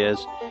rabbit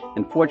ears,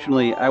 and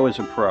fortunately, I was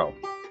a pro.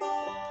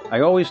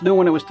 I always knew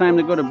when it was time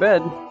to go to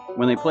bed,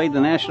 when they played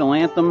the national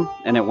anthem,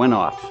 and it went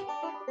off.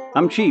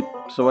 I'm cheap,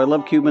 so I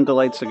love Cuban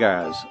Delight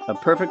Cigars, a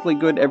perfectly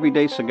good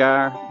everyday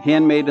cigar,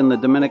 handmade in the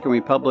Dominican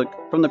Republic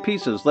from the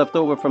pieces left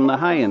over from the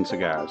high-end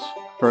cigars.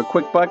 For a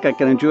quick buck, I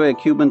can enjoy a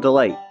Cuban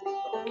Delight.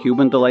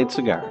 Cuban Delight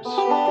Cigars.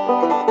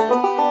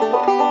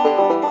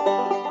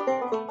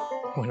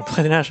 When it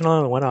played the national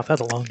anthem, it went off.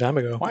 That's a long time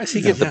ago. Why does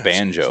he get the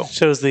banjo?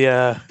 Shows the.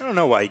 I don't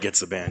know why he gets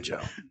the banjo.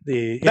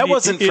 That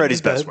wasn't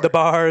Freddie's best work. The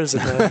bars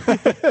and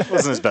the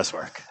wasn't his best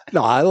work.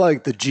 No, I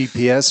like the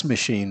GPS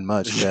machine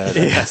much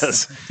better.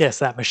 Yes,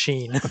 that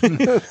machine.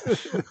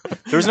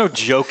 There was no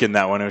joke in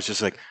that one. It was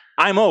just like,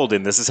 I'm old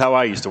and this is how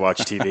I used to watch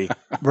TV.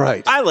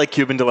 Right. I like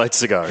Cuban Delight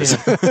cigars.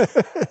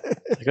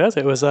 Because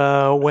it was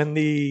when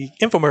the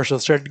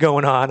infomercials started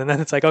going on, and then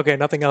it's like, okay,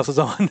 nothing else is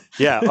on.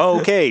 Yeah.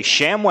 Okay.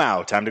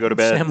 ShamWow. Time to go to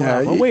bed.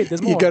 ShamWow. Oh, wait,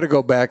 there's more. You got to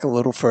go back a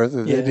little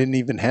further. They didn't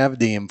even have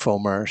the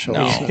infomercials.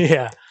 No.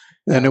 Yeah.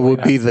 Then it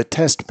would be the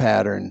test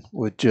pattern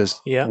with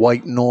just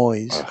white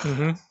noise.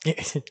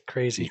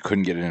 Crazy. You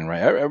couldn't get it in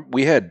right.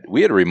 We had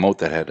a remote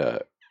that had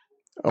a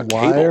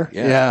wire.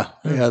 Cable. Yeah.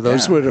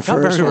 Those were the Not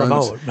first very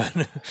ones.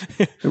 remote.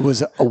 It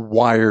was a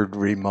wired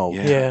remote.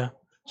 Yeah.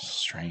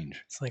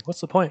 Strange. It's like, what's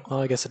the point? Well,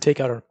 I guess to take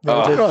out a.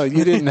 Oh,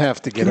 you didn't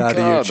have to get out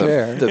of your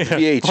chair. The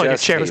VHS. Well, your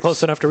chair was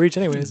close enough to reach,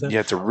 anyways. You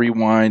had to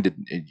rewind.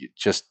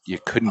 You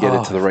couldn't get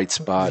it to the right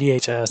spot.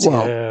 VHS.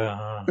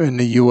 Well, and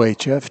the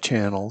UHF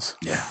channels.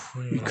 Yeah,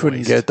 you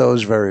couldn't get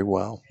those very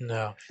well.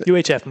 No,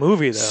 UHF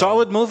movie though.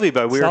 Solid movie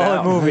by Weird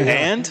Al. Movie,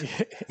 and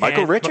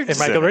Michael Richards. And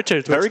Michael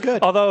Richards, very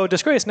good. Although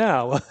disgraced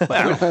now.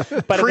 Well,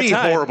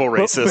 pre-horrible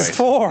racist.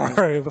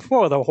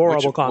 Before the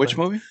horrible comment. Which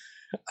movie?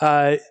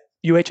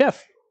 UHF.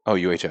 Oh,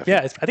 UHF.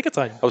 Yeah, I think it's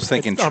on. I was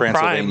thinking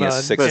Transylvania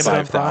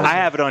 65,000. I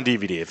have it on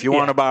DVD. If you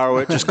want to borrow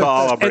it, just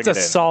call. I'll bring it in. It's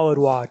a solid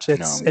watch.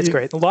 It's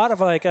great. A lot of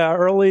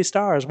early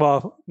stars.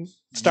 Well,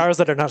 stars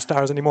that are not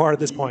stars anymore at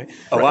this point.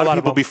 A lot of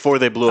people before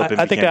they blew up.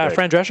 I think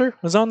Fran Drescher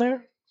was on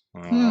there.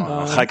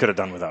 I could have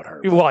done without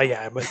her. Well,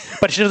 yeah,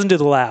 but she doesn't do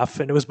the laugh,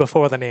 and it was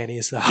before the nanny.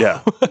 So.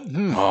 Yeah.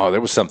 Oh, there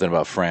was something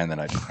about Fran that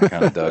I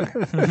kind of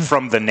dug.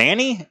 From the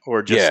nanny,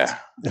 or just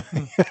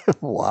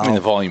Wow. I mean,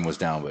 the volume was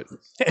down, but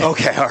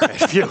okay, all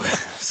right.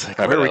 It's like,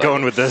 where are we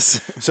going with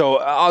this? So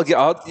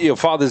I'll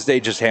Father's Day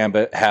just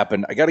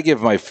happened. I got to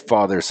give my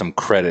father some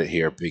credit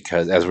here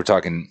because as we're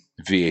talking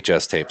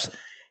VHS tapes,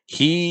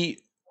 he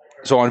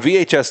So on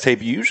VHS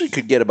tape, you usually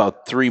could get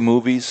about 3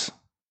 movies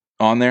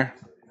on there.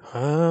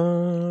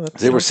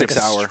 They were 6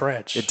 hour.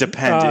 Stretch. It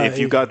depended. If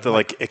you got the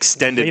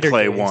extended later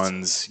play days.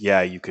 ones,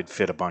 yeah, you could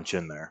fit a bunch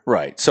in there.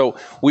 Right. So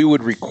we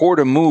would record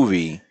a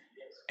movie,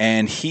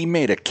 and he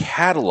made a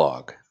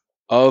catalog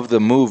of the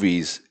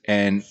movies,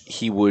 and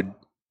he would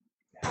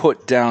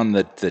put down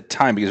the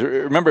time, because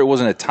remember, it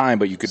wasn't a time,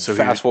 but you could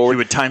fast forward. You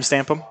would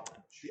timestamp them?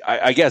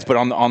 I guess, but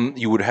on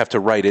you would have to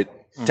write it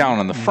down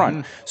on the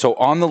front. So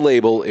on the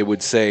label, it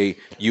would say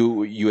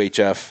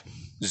UHF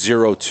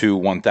 02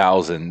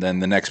 1000, then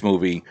the next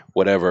movie,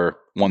 whatever,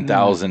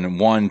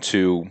 1001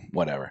 to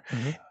whatever.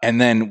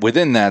 And then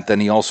within that, then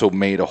he also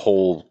made a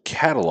whole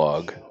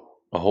catalog,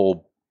 a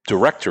whole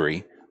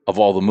directory of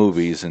all the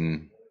movies,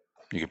 and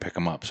you could pick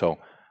them up. So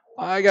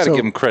I got to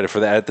give him credit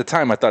for that. At the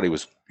time, I thought he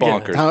was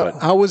bonkers.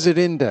 How was it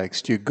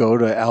indexed? You go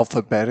to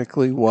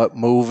alphabetically what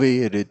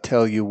movie, it'd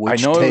tell you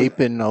which tape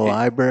in the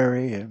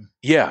library. And...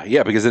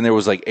 Yeah, because then there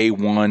was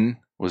A1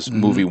 was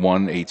movie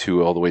 1,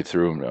 A2 all the way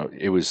through.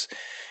 It was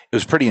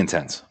pretty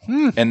intense.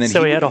 And then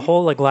he had a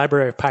whole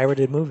library of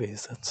pirated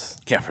movies. That's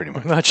pretty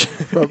much.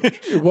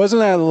 It wasn't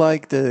that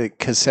like the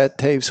cassette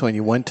tapes when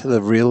you went to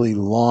the really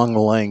long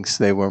lengths,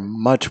 they were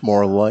much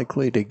more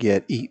likely to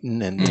get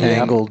eaten and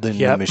tangled in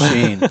the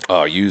machine.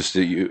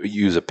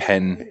 Use a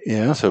pen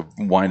to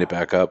wind it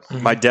back up.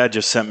 My dad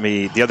just sent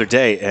me the other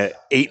day an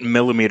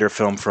 8mm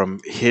film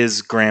from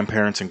his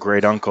grandparents and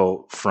great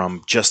uncle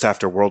from just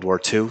after World War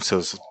II. So it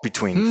was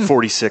between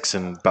 46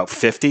 and about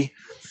 50.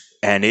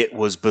 And it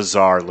was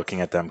bizarre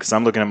looking at them, because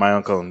I'm looking at my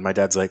uncle and my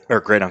dad's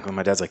or great uncle, and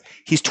my dad's like,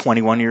 he's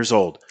 21 years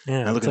old. Yeah,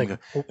 and I look at him and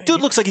go,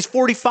 dude looks like he's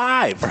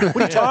 45. What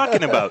are you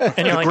talking about?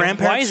 And you're like,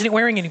 why isn't he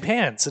wearing any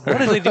pants? And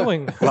what are they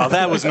doing? Well,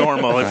 that was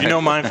normal, if you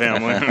know my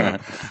family.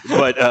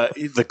 But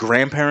the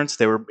grandparents,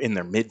 they were in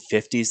their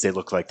mid-50s. They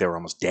looked like they were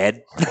almost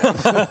dead.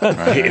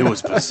 It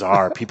was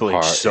bizarre. People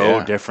age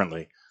so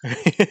differently.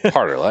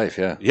 Part of life,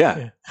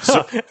 yeah.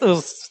 So, it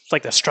was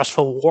like the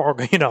stressful war,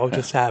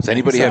 just happened. Does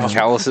anybody have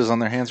calluses on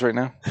their hands right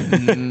now?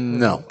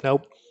 No.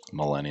 Nope.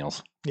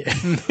 Millennials. Yeah.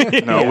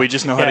 No, we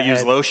just know how to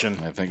use lotion.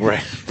 I think,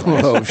 right.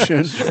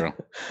 Lotion. True.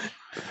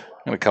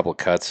 Got a couple of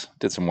cuts.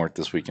 Did some work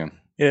this weekend.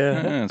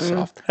 Yeah.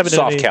 Soft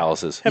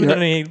calluses. Haven't done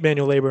any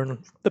manual labor in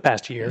the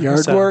past year.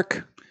 Yard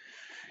work?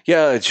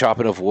 Yeah,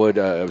 chopping of wood.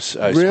 I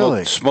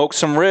smoked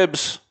some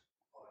ribs.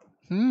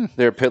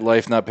 There, Pit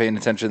Life not paying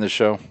attention to the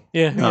show.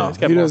 Yeah.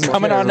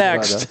 Coming on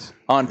next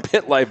on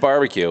Pit Life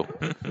Barbecue.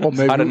 Well,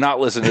 maybe how to not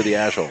listen to the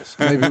Ashholes.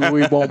 Maybe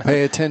we won't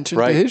pay attention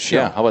to his show.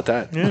 Yeah, how about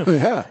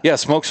that? Yeah,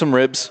 smoke some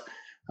ribs,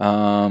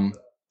 and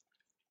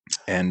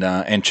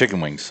chicken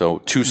wings. So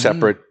two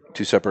separate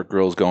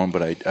grills going.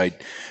 But I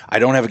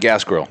don't have a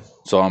gas grill,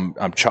 so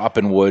I'm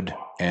chopping wood,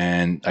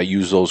 and I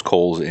use those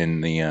coals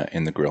in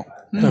the grill,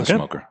 in the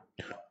smoker.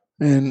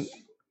 And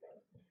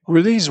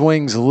were these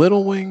wings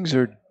little wings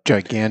or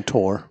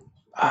Gigantor?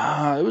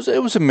 It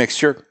was a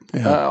mixture.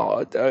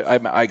 Yeah.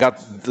 I got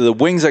the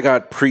wings I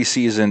got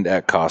pre-seasoned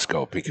at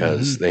Costco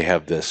because they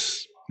have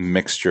this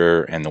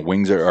mixture, and the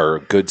wings are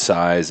a good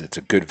size. It's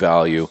a good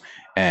value,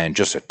 and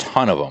just a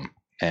ton of them.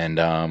 And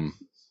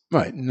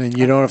right, and then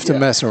you don't have to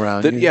mess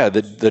around.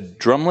 The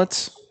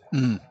drumlets,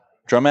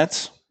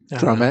 drumettes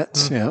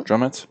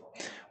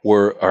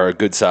are a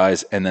good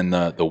size, and then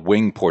the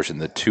wing portion,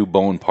 the 2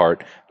 bone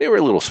part, they were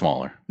a little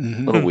smaller, a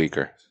little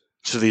weaker.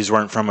 So these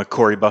weren't from a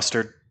Corey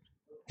Bustard?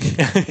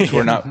 These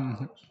were not.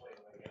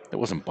 It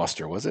wasn't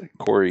Buster, was it?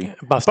 Corey?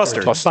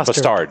 Bustard.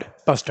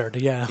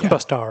 Bustard, yeah.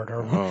 Bustard.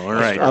 Or, all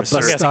right.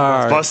 Bustard.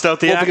 Bust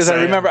out the accent. Because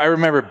I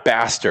remember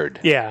Bastard.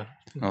 Yeah.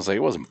 And I was like, it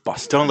wasn't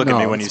Bustard. Don't look at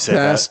me when you say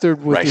Bastard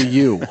that. with a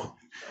U.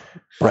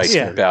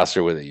 Right,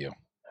 Bastard with a U.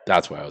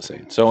 That's what I was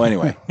saying. So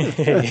anyway,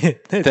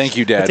 thank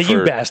you, Dad. It's a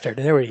U bastard.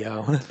 There we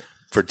go.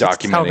 For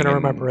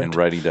documenting and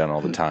writing down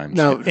all the times.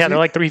 They're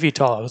like 3 feet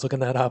tall. I was looking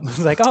that up. I was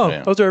like,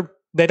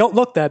 they don't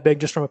look that big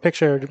just from a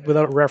picture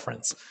without a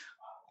reference.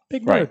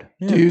 Big bird.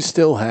 Yeah. Do you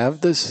still have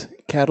this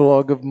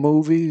catalog of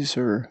movies,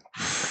 or?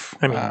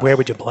 I mean, where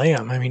would you play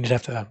them? I mean, you'd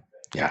have to.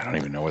 Yeah, I don't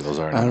even know where those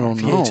are. I don't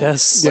know.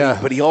 VHS. Yeah,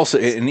 but he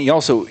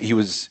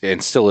was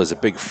and still is a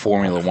big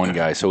Formula One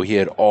guy. So he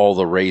had all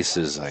the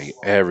races, like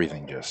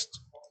everything, just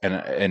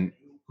and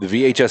the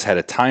VHS had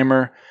a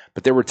timer.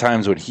 But there were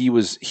times when he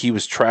was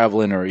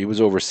traveling or he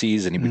was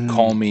overseas, and he would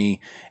call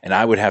me, and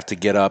I would have to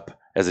get up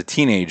as a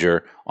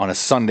teenager on a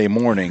Sunday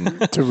morning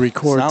to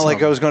record. It's not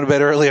like I was going to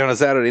bed early on a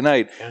Saturday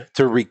night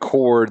to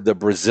record the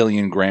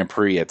Brazilian Grand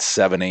Prix at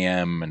 7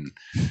 a.m.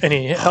 And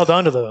he held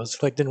on to those,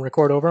 didn't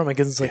record over them. I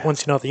guess it's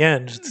once you know at the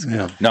end.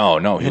 No,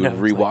 he would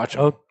rewatch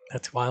them. Oh,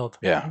 that's wild.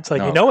 Yeah. It's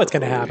like, what's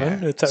going to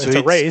happen. Yeah. It's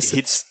a race.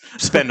 He'd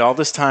spend all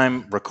this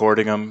time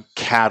recording them,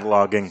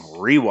 cataloging,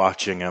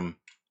 rewatching them.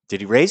 Did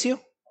he raise you?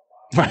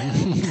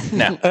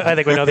 No. I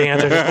think we know the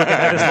answer. Just looking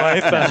at his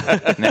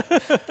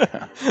life.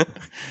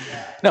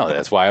 No,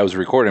 that's why I was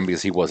recording,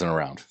 because he wasn't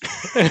around.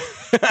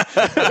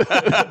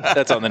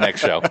 That's on the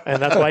next show.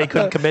 And that's why he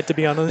couldn't commit to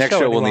be on the next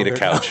show. We'll need a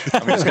couch.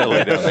 I'm just going to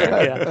lay down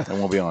there and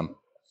we'll be on.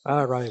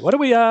 All right. What do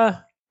we go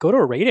to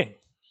a rating?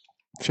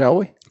 Shall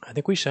we? I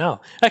think we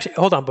shall. Actually,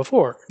 hold on.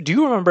 Before, do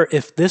you remember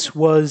if this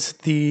was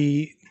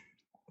the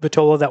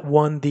Vitola that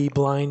won the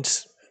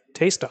blind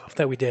taste-off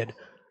that we did?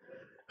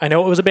 I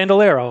know it was a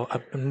Bandolero.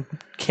 I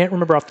can't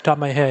remember off the top of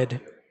my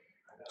head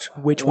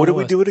which one. What did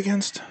we do it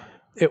against?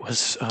 It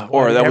was,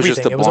 or that was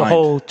just the blind. It was a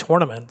whole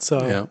tournament.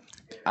 So Yeah.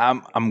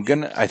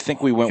 I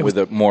think we went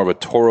with more of a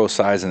Toro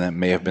size, and that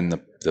may have been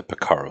the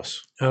Picaros.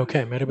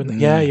 Okay, might have been.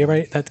 Yeah, you're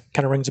right. That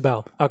kind of rings a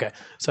bell. Okay,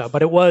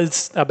 but it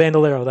was a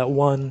Bandolero that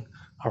won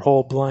our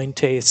whole blind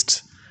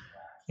taste,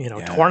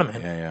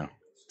 tournament. Yeah.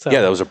 So,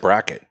 that was a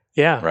bracket.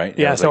 Yeah. Right.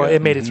 Yeah. So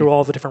it made it through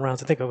all the different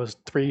rounds. I think it was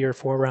 3 or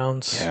 4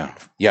 rounds.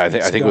 Yeah. I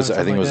think it was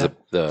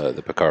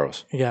the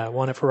Picaros. Yeah,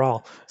 won it for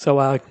all.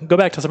 So go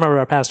back to some of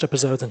our past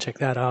episodes and check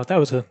that out. That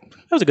was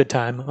a good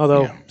time.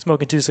 Although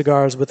smoking 2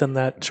 cigars within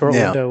that short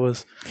window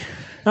was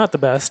not the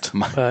best,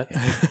 but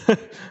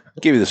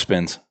give you the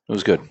spins. It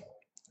was good.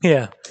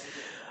 Yeah.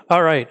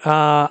 All right.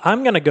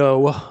 I'm gonna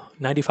go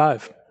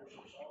 95.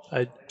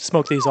 I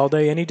smoke these all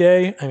day, any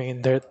day. I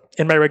mean, they're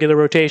in my regular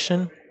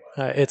rotation.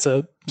 It's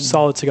a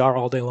solid cigar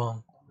all day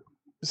long.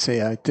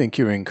 See, I think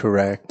you're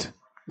incorrect.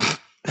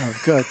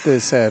 I've got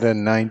this at a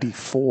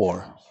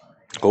 94.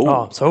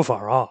 Oh, so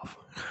far off.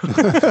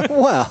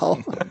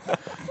 Well,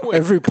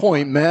 every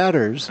point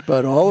matters,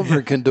 but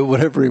Oliver can do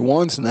whatever he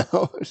wants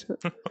now.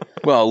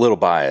 Well, a little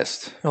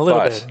biased. A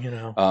little bit,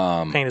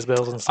 paying his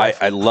bills and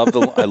stuff. I love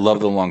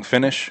the long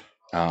finish.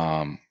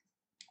 A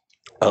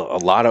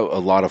lot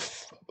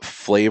of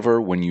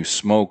flavor when you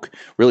smoke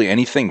really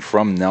anything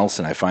from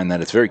Nelson. I find that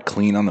it's very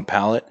clean on the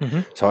palate.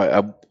 So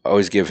I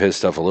always give his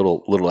stuff a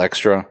little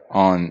extra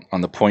on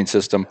the point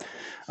system.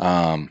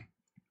 I'm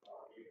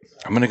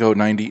going to go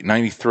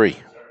 93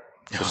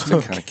 just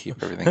to kind of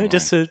keep everything in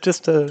just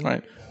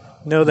to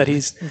know that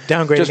he's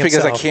downgrading just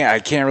because himself. I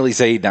can't really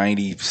say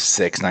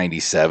 96,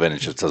 97. It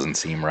just doesn't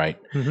seem right.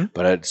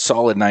 But a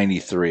solid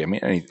 93. I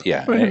mean,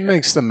 it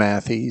makes the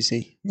math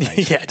easy.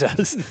 Yeah, it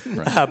does.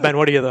 Ben,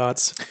 what are your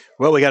thoughts?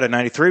 Well, we got a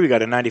 93, we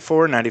got a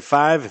 94,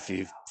 95. If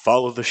you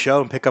follow the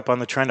show and pick up on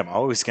the trend, I'm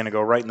always going to go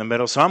right in the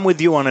middle. So I'm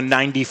with you on a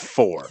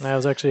 94. That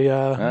was actually...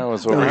 I'm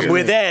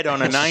with Ed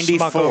on a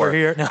 94. Over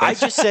here. No. I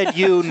just said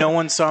no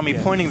one saw me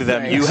pointing to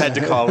them. You had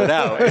to call it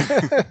out.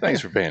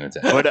 Thanks for paying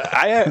attention. But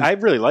I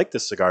really like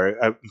this cigar.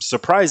 I'm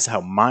surprised how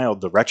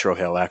mild the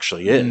retrohale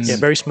actually is. Yeah,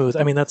 very smooth.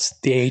 I mean, that's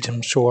the age,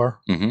 I'm sure.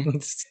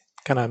 It's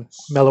kind of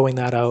mellowing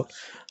that out.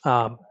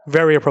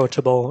 Very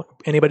approachable.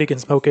 Anybody can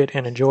smoke it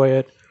and enjoy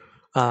it.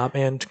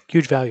 And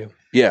huge value.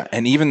 Yeah,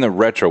 and even the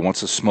retro,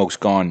 once the smoke's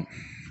gone,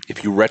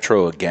 if you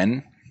retro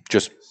again,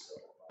 just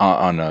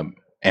on an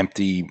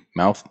empty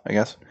mouth, I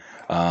guess,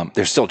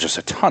 there's still just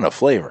a ton of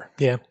flavor.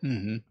 Yeah.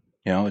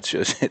 It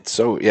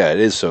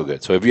is so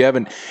good. So if you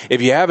haven't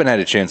had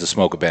a chance to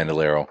smoke a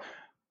Bandolero,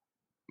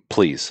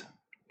 please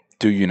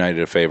do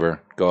United a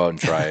favor. Go out and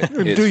try it.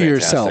 It's do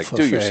yourself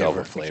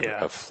a flavor.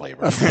 A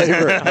flavor.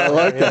 I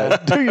like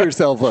that. Do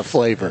yourself a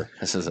flavor.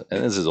 This is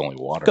only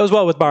water. Goes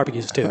well with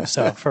barbecues too.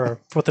 So for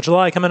 4th of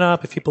July coming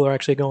up, if people are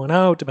actually going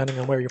out, depending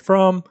on where you're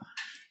from,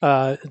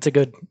 it's a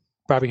good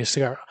barbecue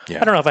cigar.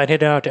 Yeah. I don't know if I'd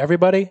hit it out to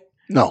everybody.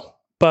 No.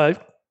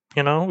 But,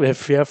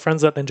 if you have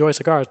friends that enjoy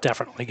cigars,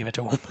 definitely give it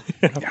to them.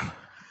 Yeah.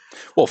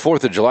 Well,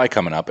 4th of July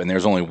coming up, and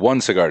there's only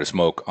one cigar to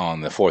smoke on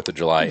the 4th of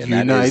July, and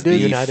that is the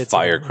United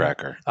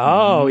Firecracker.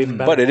 Oh, even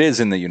better. But it is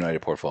in the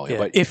United portfolio. Yeah,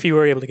 but if you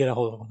were able to get a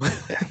hold of them.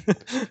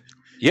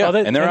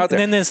 And they're out there.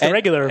 And then there's the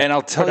regular. And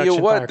I'll tell you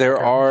what,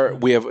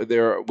 we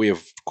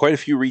have quite a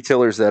few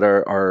retailers that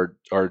are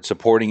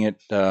supporting it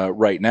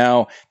right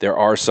now. There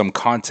are some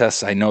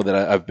contests. I know that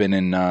I've been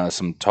in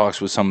some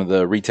talks with some of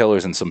the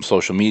retailers and some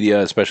social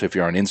media, especially if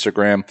you're on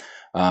Instagram.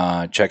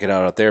 Check it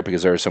out there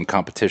because there are some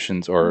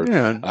competitions or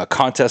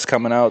contests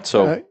coming out.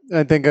 So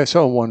I think I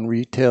saw one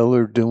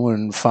retailer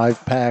doing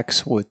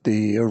 5-packs with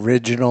the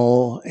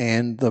original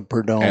and the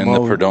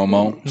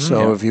Perdomo.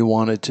 So if you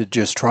wanted to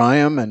just try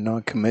them and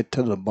not commit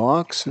to the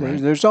box,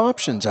 there's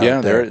options out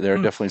there. Yeah, there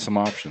are definitely some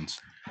options.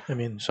 I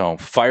mean, so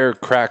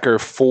Firecracker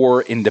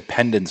for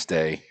Independence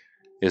Day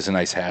is a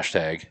nice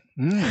hashtag.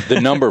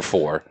 The number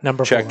 4.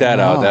 Check that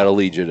out. That'll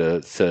lead you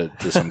to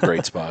some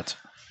great spots.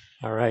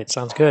 All right,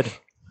 sounds good.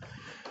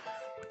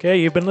 Okay,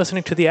 you've been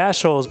listening to the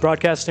Ashholes,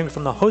 broadcasting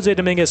from the Jose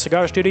Dominguez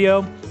Cigar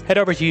Studio. Head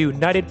over to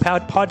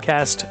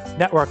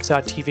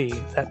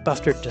UnitedPodcastNetwork.tv. That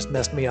bastard just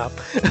messed me up.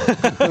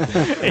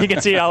 You can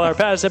see all our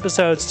past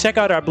episodes. Check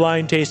out our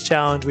blind taste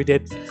challenge we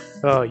did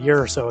a year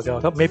or so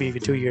ago, maybe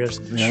even 2 years.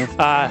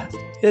 Yeah.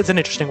 It's an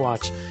interesting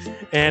watch.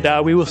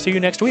 And we will see you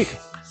next week.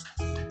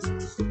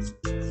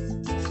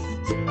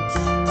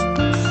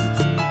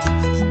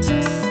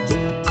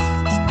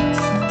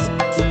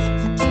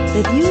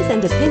 The views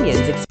and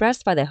opinions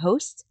expressed by the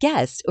hosts,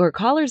 guests, or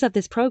callers of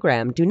this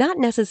program do not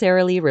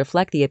necessarily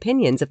reflect the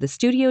opinions of the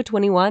Studio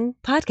 21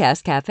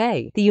 Podcast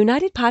Cafe, the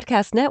United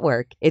Podcast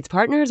Network, its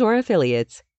partners, or affiliates.